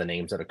some of the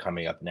names that are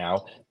coming up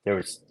now,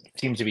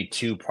 seems to be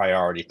 2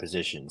 priority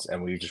positions,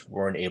 and we just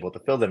weren't able to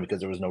fill them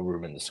because there was no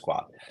room in the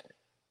squad.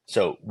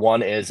 So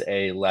one is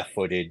a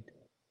left-footed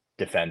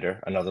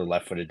defender, another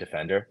left-footed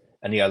defender,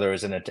 and the other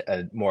is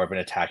more of an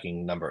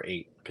attacking number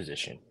 8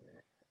 position.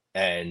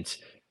 And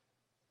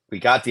we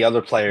got the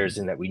other players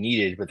in that we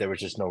needed, but there was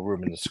just no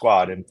room in the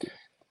squad. And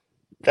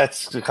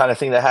that's the kind of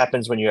thing that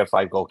happens when you have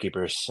 5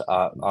 goalkeepers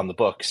on the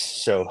books.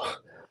 So,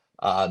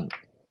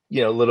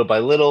 little by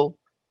little,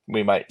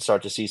 we might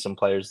start to see some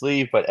players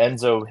leave. But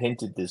Enzo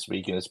hinted this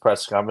week in his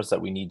press conference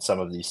that we need some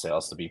of these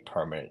sales to be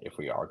permanent if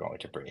we are going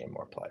to bring in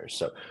more players.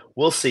 So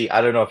we'll see.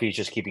 I don't know if he's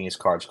just keeping his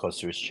cards close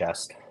to his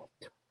chest.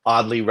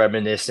 Oddly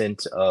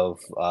reminiscent of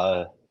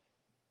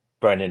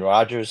Brendan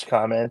Rodgers'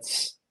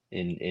 comments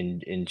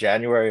in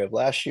January of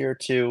last year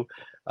too.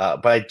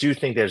 But I do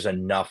think there's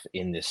enough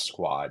in this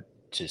squad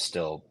to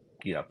still,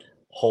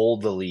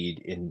 hold the lead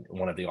in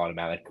one of the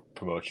automatic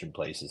promotion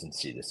places and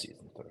see the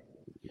season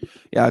through.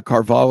 Yeah,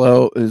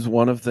 Carvalho is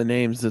one of the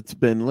names that's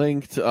been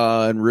linked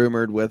and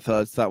rumored with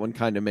us. That one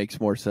kind of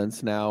makes more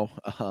sense now.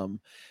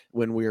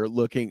 When we're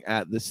looking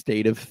at the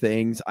state of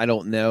things, I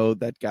don't know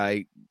that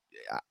guy.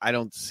 I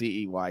don't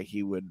see why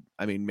he would.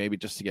 I mean, maybe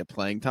just to get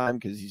playing time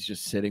because he's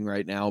just sitting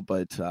right now.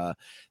 But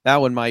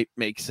that one might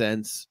make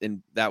sense,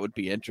 and that would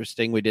be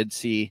interesting. We did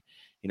see.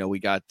 We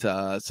got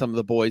some of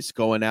the boys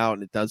going out,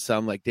 and it does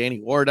sound like Danny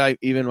Ward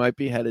even might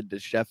be headed to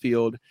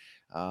Sheffield.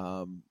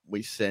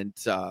 We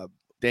sent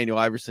Daniel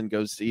Everson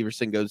goes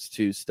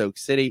to Stoke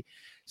City.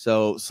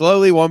 So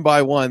slowly, one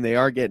by one, they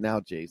are getting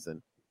out,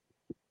 Jason.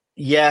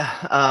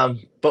 Yeah,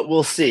 but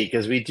we'll see,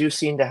 because we do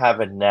seem to have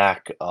a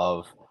knack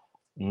of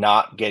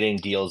not getting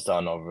deals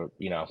done over,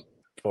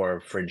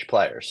 for fringe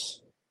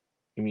players.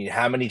 I mean,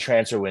 how many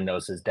transfer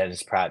windows has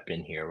Dennis Pratt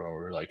been here when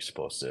we're like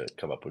supposed to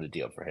come up with a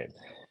deal for him?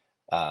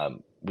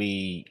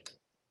 We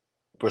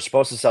were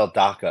supposed to sell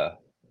Daka,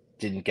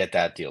 didn't get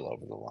that deal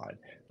over the line.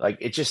 Like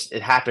it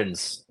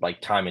happens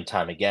like time and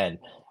time again.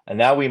 And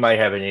now we might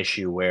have an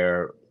issue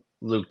where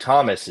Luke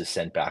Thomas is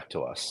sent back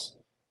to us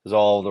because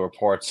all the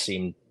reports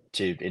seem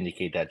to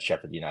indicate that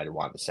Sheffield United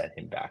wanted to send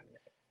him back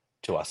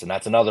to us, and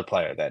that's another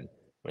player then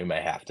we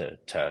may have to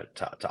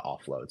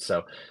offload.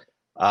 So,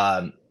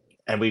 and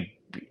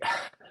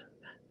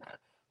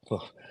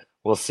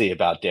we'll see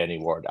about Danny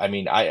Ward. I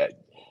mean,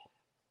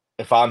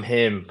 if I'm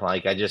him,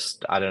 like I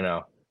don't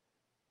know,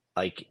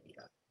 like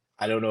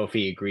I don't know if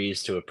he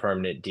agrees to a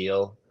permanent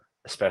deal,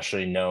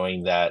 especially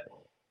knowing that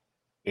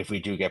if we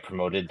do get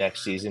promoted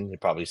next season, you'll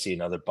probably see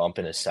another bump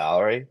in his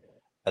salary,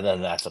 and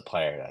then that's a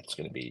player that's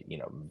going to be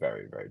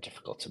very very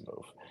difficult to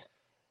move.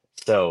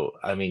 So,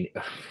 I mean,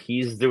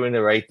 he's doing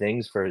the right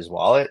things for his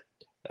wallet,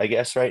 I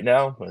guess, right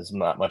now. There's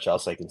not much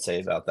else I can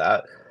say about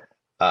that.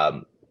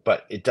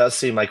 But it does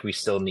seem like we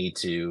still need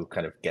to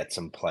kind of get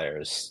some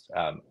players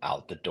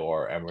out the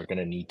door, and we're going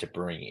to need to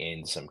bring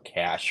in some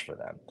cash for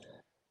them.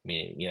 I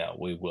mean,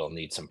 we will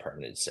need some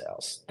permanent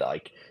sales.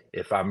 Like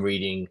if I'm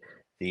reading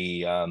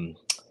the,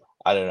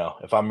 I don't know,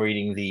 if I'm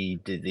reading the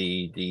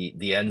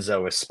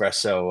Enzo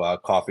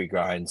Espresso coffee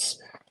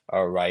grinds,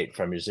 right,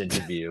 from his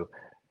interview.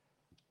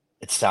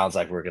 It sounds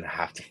like we're going to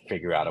have to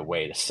figure out a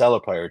way to sell a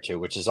player or two,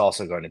 which is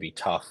also going to be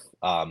tough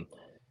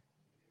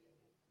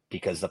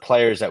because the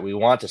players that we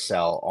want to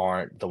sell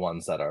aren't the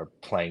ones that are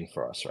playing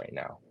for us right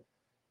now.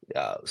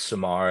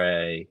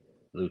 Sumare,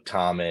 Luke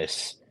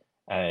Thomas,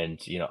 and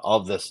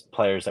of the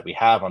players that we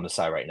have on the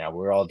side right now,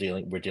 we're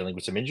dealing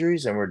with some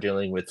injuries, and we're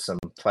dealing with some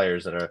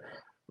players that are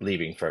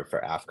leaving for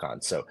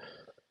AFCON. So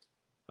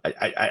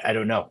I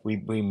don't know.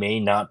 We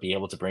may not be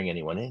able to bring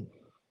anyone in.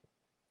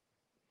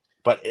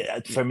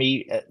 But for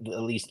me, at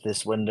least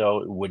this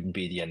window wouldn't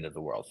be the end of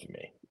the world for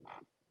me.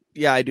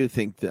 Yeah, I do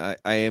think that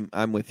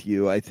I'm with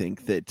you. I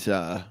think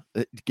that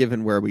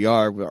given where we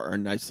are, our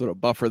nice little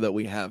buffer that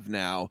we have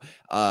now,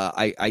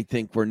 I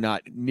think we're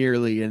not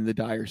nearly in the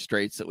dire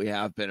straits that we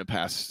have been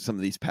past some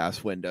of these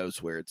past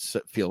windows where it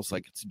feels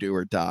like it's do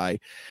or die.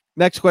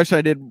 Next question,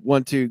 I did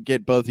want to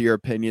get both of your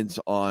opinions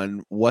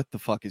on what the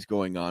fuck is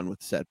going on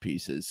with set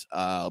pieces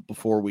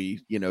before we,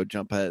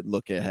 jump ahead,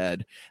 look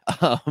ahead.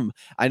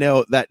 I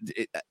know that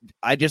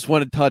I just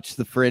want to touch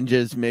the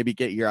fringes, maybe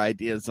get your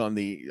ideas on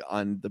the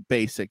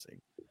basics.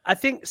 I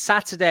think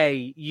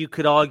Saturday, you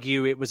could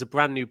argue it was a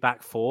brand new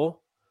back four.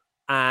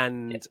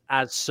 And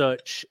as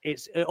such,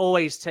 they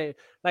always say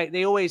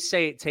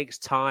it takes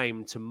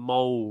time to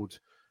mold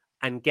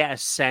and get a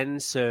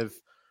sense of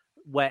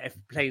where, if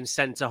playing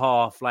centre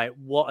half, like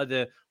what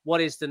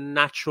is the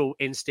natural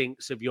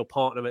instincts of your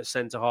partner at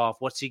centre half?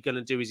 What's he going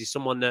to do? Is he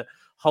someone that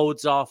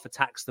holds off,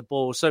 attacks the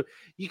ball? So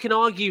you can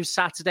argue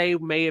Saturday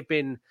may have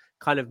been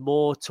kind of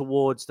more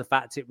towards the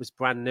fact it was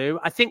brand new.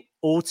 I think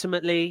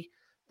ultimately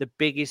the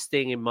biggest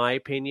thing, in my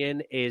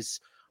opinion, is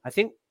I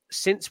think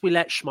since we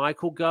let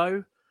Schmeichel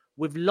go,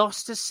 we've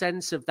lost a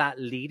sense of that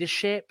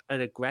leadership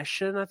and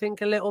aggression. I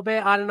think a little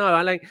bit. I don't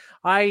know.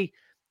 I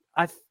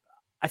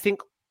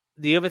think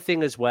the other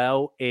thing as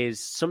well is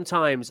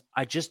sometimes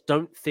I just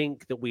don't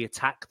think that we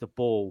attack the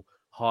ball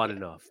hard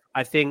enough.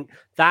 I think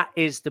that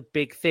is the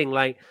big thing.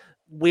 Like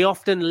we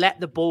often let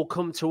the ball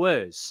come to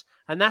us,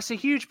 and that's a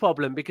huge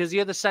problem because the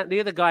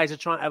other guys are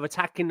trying to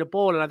attacking the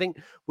ball, and I think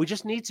we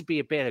just need to be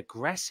a bit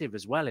aggressive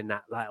as well in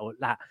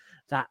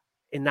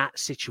in that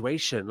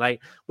situation.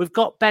 Like we've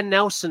got Ben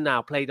Nelson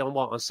now played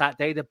on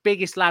Saturday, the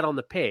biggest lad on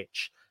the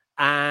pitch,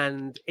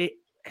 and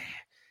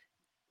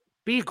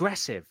be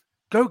aggressive.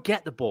 Go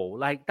get the ball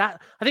like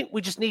that. I think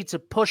we just need to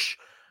push,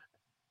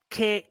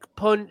 kick,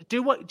 punt,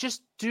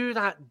 just do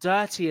that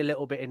dirty a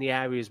little bit in the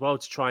area as well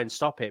to try and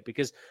stop it.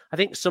 Because I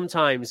think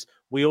sometimes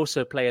we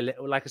also play a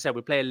little, like I said,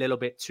 we play a little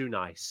bit too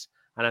nice.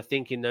 And I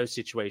think in those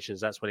situations,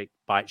 that's when it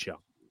bites you.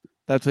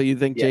 That's what you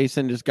think, yeah.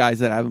 Jason? Just guys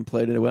that haven't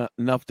played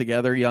enough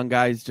together, young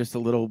guys, just a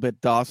little bit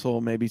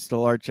docile, maybe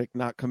Stolarczyk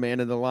not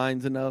commanding the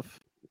lines enough.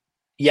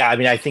 Yeah, I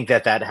mean, I think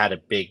that had a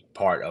big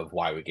part of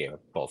why we gave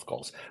up both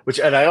goals.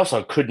 And I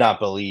also could not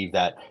believe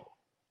that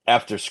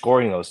after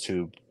scoring those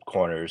two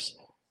corners,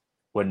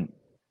 when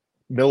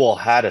Millwall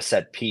had a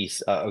set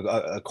piece,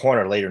 a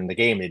corner later in the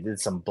game, they did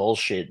some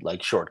bullshit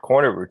like short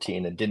corner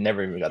routine and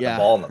never even got the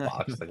ball in the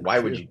box. Like, why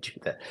would you do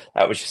that?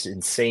 That was just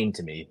insane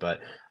to me.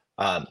 But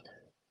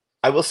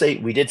I will say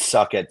we did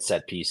suck at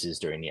set pieces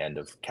during the end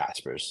of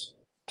Casper's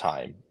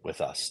time with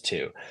us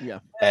too. Yeah,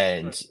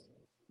 and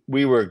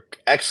we were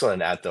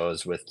excellent at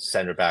those with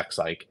center backs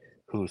like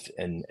Huth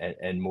and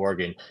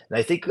Morgan. And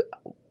I think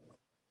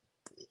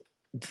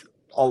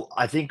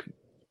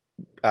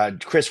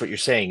Chris, what you're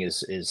saying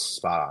is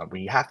spot on.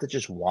 We have to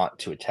just want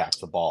to attack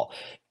the ball.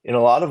 In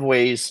a lot of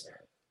ways,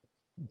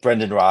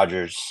 Brendan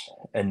Rodgers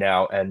and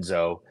now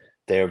Enzo,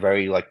 they're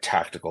very like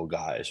tactical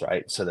guys,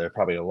 right? So there are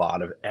probably a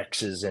lot of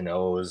X's and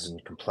O's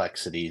and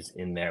complexities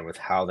in there with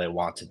how they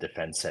want to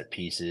defend set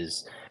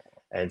pieces.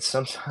 And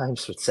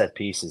sometimes with set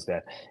pieces,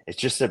 man, it's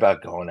just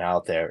about going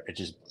out there and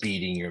just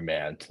beating your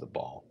man to the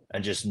ball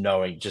and just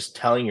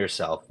telling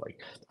yourself, like,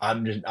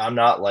 I'm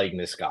not letting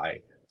this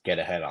guy get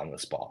ahead on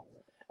this ball.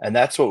 And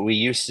that's what we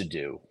used to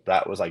do.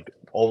 That was like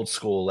old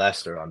school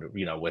Leicester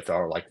with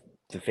our like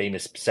the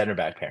famous center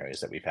back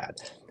pairings that we've had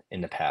in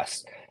the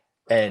past.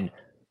 And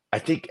I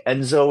think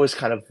Enzo is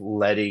kind of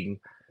letting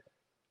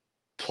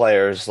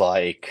players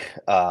like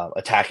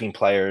attacking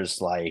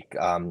players like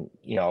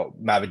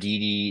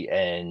Mavididi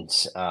and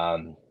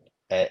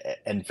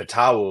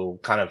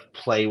Fatawu kind of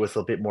play with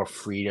a bit more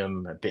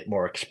freedom, a bit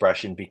more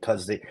expression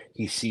because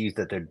he sees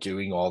that they're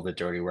doing all the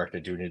dirty work,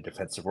 they're doing the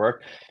defensive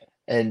work,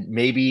 and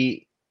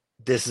maybe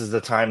this is the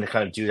time to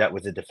kind of do that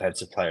with the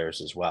defensive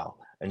players as well,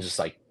 and just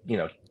like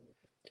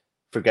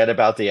forget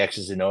about the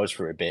X's and O's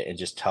for a bit and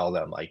just tell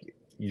them like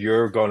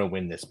you're going to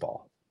win this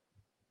ball.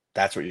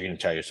 That's what you're going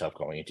to tell yourself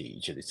going into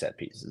each of these set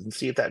pieces and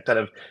see if that kind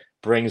of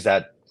brings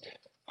that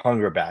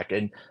hunger back.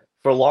 And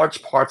for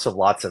large parts of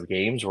lots of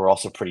games, we're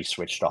also pretty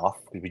switched off.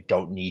 We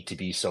don't need to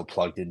be so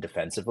plugged in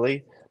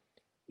defensively.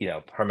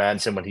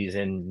 Hermansen, when he's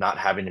in, not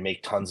having to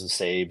make tons of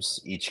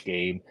saves each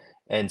game.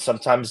 And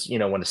sometimes,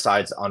 when the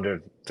side's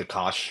under the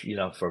cosh,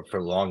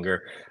 for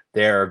longer,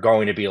 they're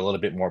going to be a little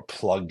bit more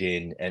plugged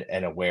in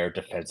and aware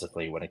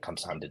defensively when it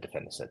comes time to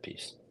defend the set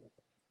piece.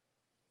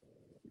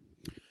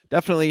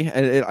 Definitely.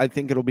 I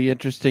think it'll be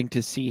interesting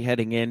to see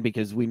heading in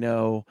because we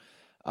know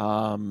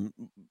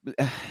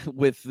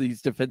with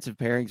these defensive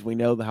pairings, we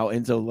know how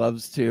Enzo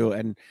loves to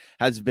and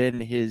has been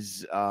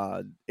his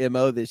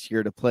MO this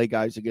year to play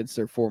guys against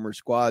their former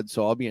squad.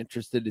 So I'll be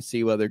interested to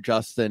see whether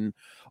Justin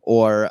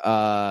or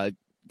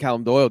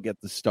Callum Doyle get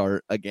the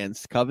start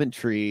against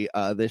Coventry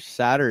this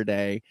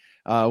Saturday.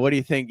 What do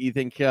you think? You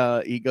think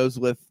he goes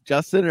with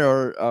Justin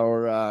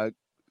or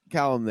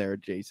Callum there,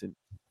 Jason?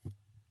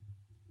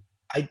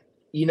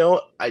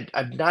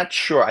 I'm not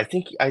sure. I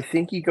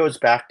think he goes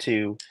back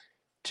to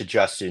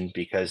Justin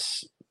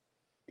because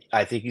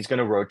I think he's going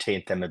to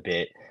rotate them a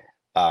bit.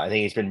 I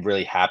think he's been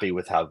really happy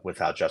with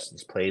how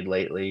Justin's played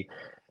lately,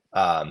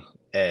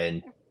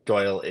 and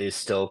Doyle is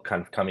still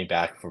kind of coming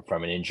back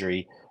from an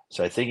injury,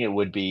 so I think it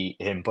would be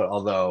him. But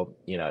although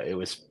it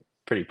was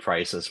pretty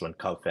priceless when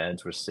Cub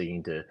fans were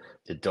singing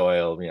to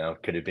Doyle,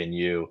 could have been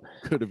you,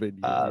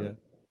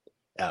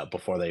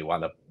 before they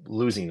wound up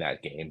losing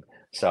that game.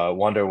 So I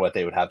wonder what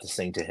they would have to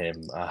sing to him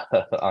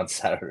on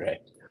Saturday.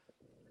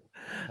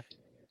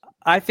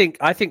 I think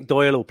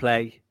Doyle will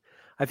play.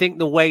 I think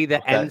the way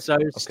that Enzo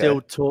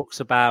still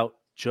talks about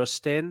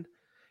Justin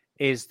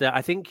is that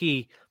I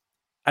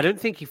don't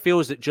think he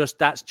feels that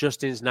that's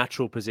Justin's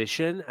natural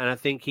position, and I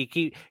think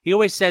he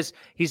always says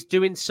he's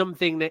doing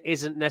something that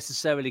isn't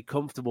necessarily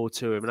comfortable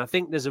to him, and I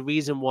think there's a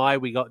reason why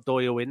we got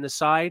Doyle in the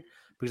side.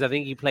 Because I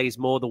think he plays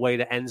more the way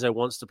that Enzo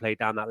wants to play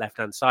down that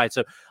left-hand side.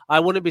 So I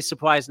wouldn't be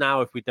surprised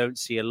now if we don't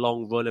see a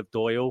long run of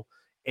Doyle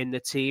in the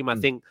team. I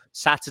think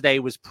Saturday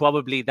was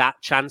probably that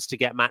chance to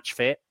get match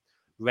fit,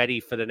 ready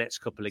for the next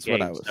couple of games.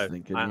 What I was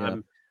thinking,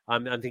 I'm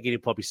thinking he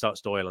probably starts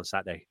Doyle on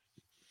Saturday.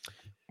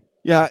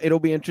 Yeah, it'll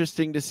be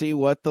interesting to see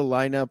what the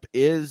lineup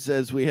is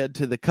as we head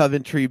to the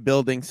Coventry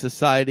Building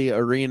Society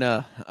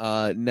Arena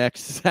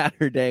next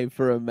Saturday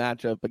for a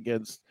matchup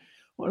against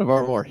one of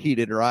our more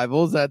heated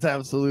rivals. That's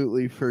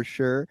absolutely for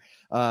sure.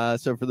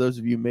 So for those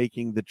of you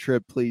making the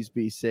trip, please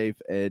be safe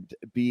and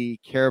be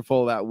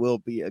careful. That will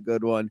be a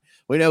good one.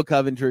 We know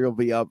Coventry will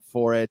be up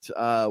for it.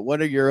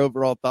 What are your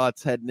overall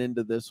thoughts heading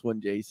into this one,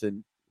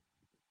 Jason?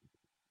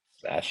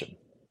 Smash them.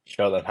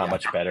 Show them how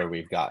much better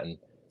we've gotten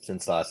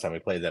since the last time we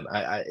played them.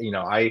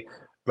 I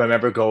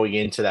remember going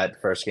into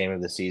that first game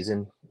of the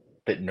season a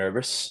bit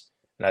nervous,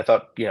 and I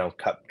thought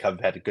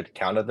Cub had a good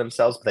account of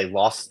themselves, but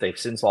they've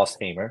since lost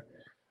Hamer,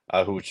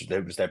 who was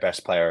their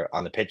best player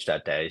on the pitch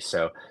that day.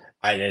 So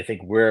I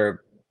think we're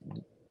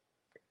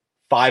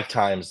 5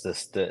 times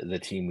the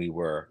team we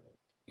were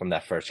from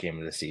that first game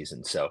of the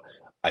season. So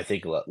I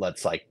think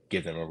let's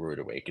give them a rude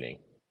awakening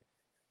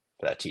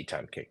for that tea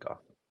time kickoff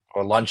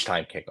or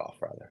lunchtime kickoff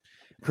rather.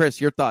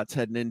 Chris, your thoughts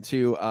heading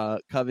into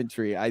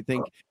Coventry? I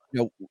think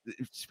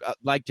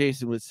like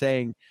Jason was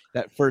saying,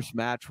 that first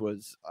match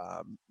was.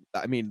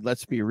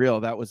 Let's be real.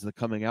 That was the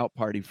coming out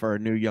party for a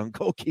new young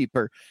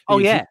goalkeeper.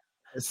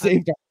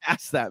 Saved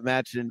past that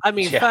match. And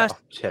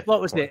what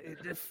was it?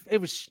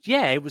 It was.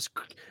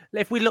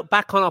 If we look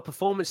back on our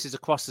performances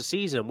across the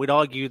season, we'd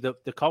argue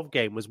that the Cov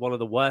game was one of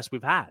the worst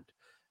we've had.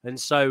 And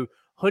so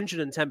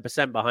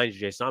 110% behind you,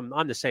 Jason.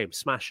 I'm the same.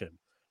 Smash him.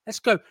 Let's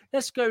go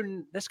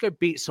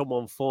beat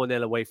someone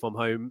 4-0 away from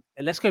home.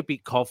 And let's go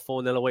beat Cov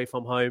 4-0 away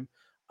from home.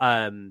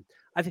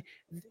 I think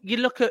you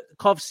look at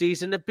Cov's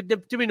season, they're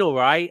doing all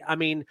right. I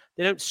mean,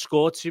 they don't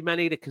score too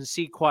many. They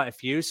concede quite a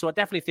few. So I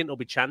definitely think there'll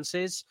be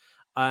chances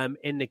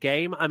in the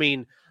game. I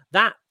mean,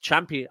 that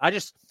champion,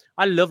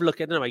 I love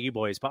looking, I don't know about you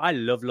boys, but I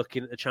love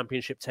looking at the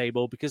championship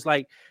table because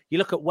you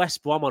look at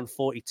West Brom on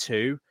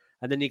 42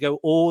 and then you go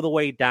all the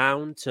way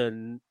down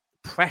to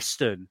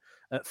Preston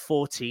at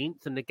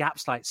 14th and the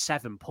gap's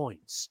 7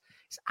 points.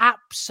 It's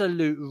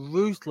absolute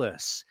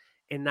ruthless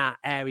in that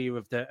area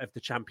of the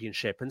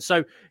championship. And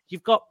so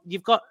you've got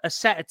a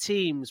set of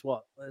teams,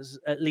 there's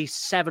at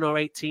least 7 or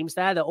 8 teams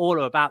there that all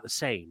are about the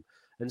same.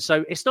 And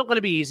so it's not going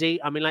to be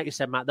easy. I mean, like you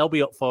said, Matt, they'll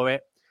be up for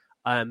it.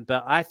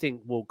 But I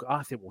think we'll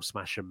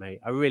smash them, mate.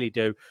 I really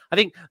do. I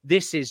think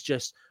this is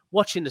just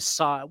watching the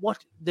side,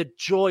 what the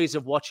joys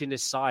of watching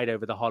this side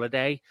over the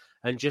holiday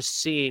and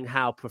just seeing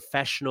how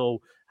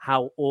professional,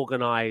 how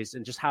organized,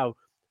 and just how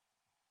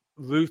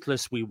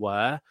ruthless we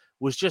were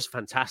was just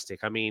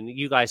fantastic. I mean,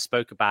 you guys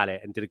spoke about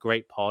it and did a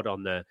great pod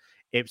on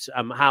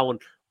how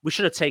we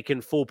should have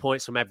taken 4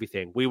 points from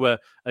everything. We were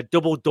a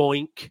double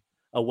doink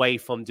away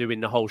from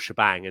doing the whole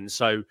shebang. And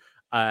so,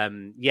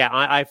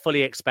 I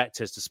fully expect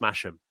us to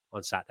smash them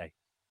on Saturday.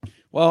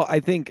 Well, I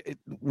think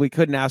we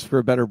couldn't ask for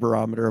a better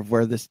barometer of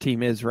where this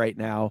team is right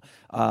now.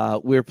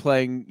 We're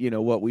playing,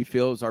 what we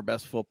feel is our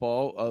best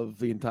football of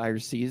the entire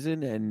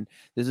season. And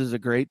this is a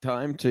great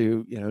time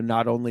to,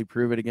 not only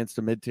prove it against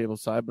a mid-table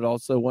side, but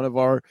also one of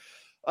our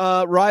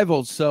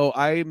rivals. So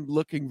I'm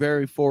looking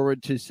very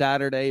forward to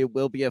Saturday. It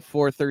will be a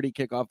 4:30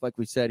 kickoff, like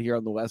we said, here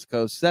on the West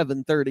Coast,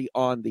 7:30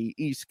 on the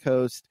East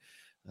Coast.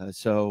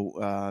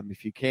 So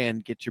if you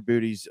can, get your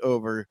booties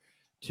over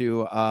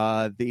to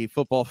the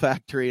Football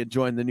Factory and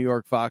join the New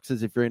York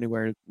Foxes. If you're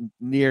anywhere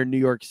near New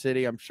York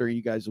City, I'm sure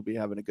you guys will be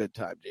having a good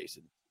time,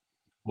 Jason.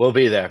 We'll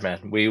be there,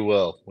 man. We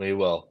will. We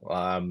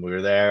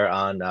were there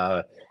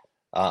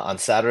on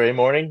Saturday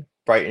morning,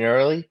 bright and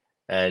early,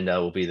 and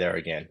we'll be there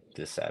again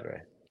this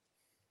Saturday.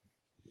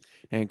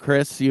 And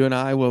Chris, you and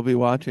I will be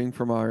watching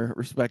from our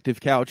respective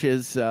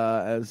couches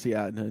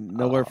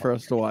nowhere for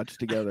us to watch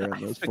together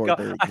on those 4:30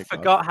 kickoffs. I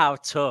forgot how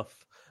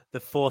tough the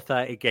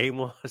 4:30 game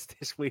was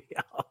this week.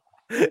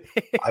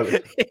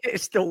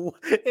 It's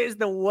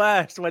the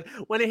worst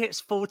when it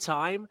hits full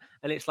time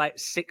and it's like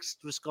 6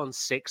 just gone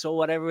 6 or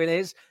whatever it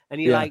is, and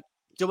you're like,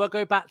 do I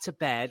go back to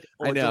bed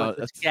or do I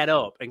just get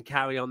up and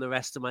carry on the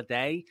rest of my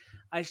day?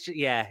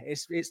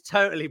 It's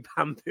totally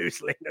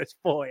bamboozling those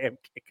 4 a.m.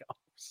 kickoffs.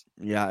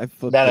 Yeah, I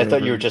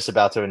thought you were just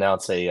about to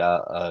announce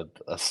a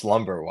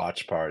slumber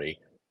watch party.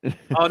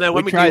 Oh no,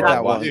 when we tried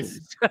that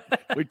once.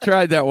 We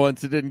tried that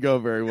once. It didn't go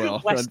very well,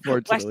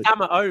 unfortunately. West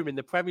Ham at home in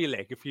the Premier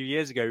League a few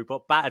years ago, we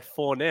got battered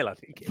 4-0, I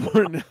think.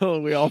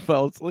 4-0, we all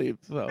fell asleep.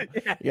 So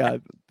yeah,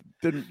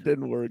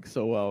 didn't work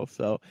so well.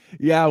 So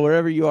yeah,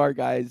 wherever you are,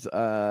 guys,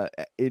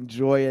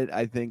 enjoy it.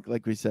 I think,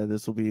 like we said,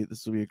 this will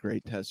be a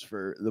great test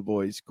for the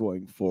boys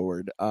going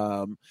forward.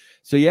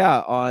 So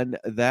yeah, on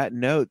that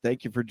note,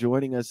 thank you for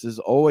joining us as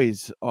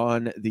always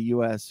on the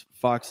US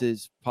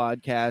Foxes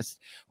podcast.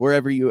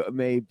 Wherever you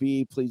may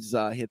be, please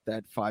hit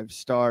that 5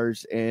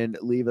 stars and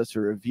leave us a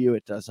review.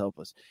 It does help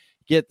us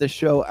get the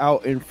show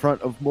out in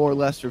front of more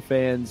Leicester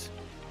fans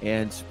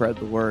and spread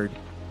the word.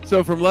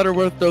 So from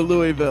Lutterworth to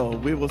Louisville,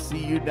 we will see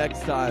you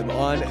next time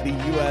on the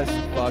US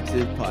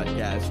Foxes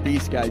podcast.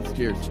 Peace, guys.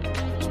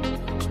 Cheers.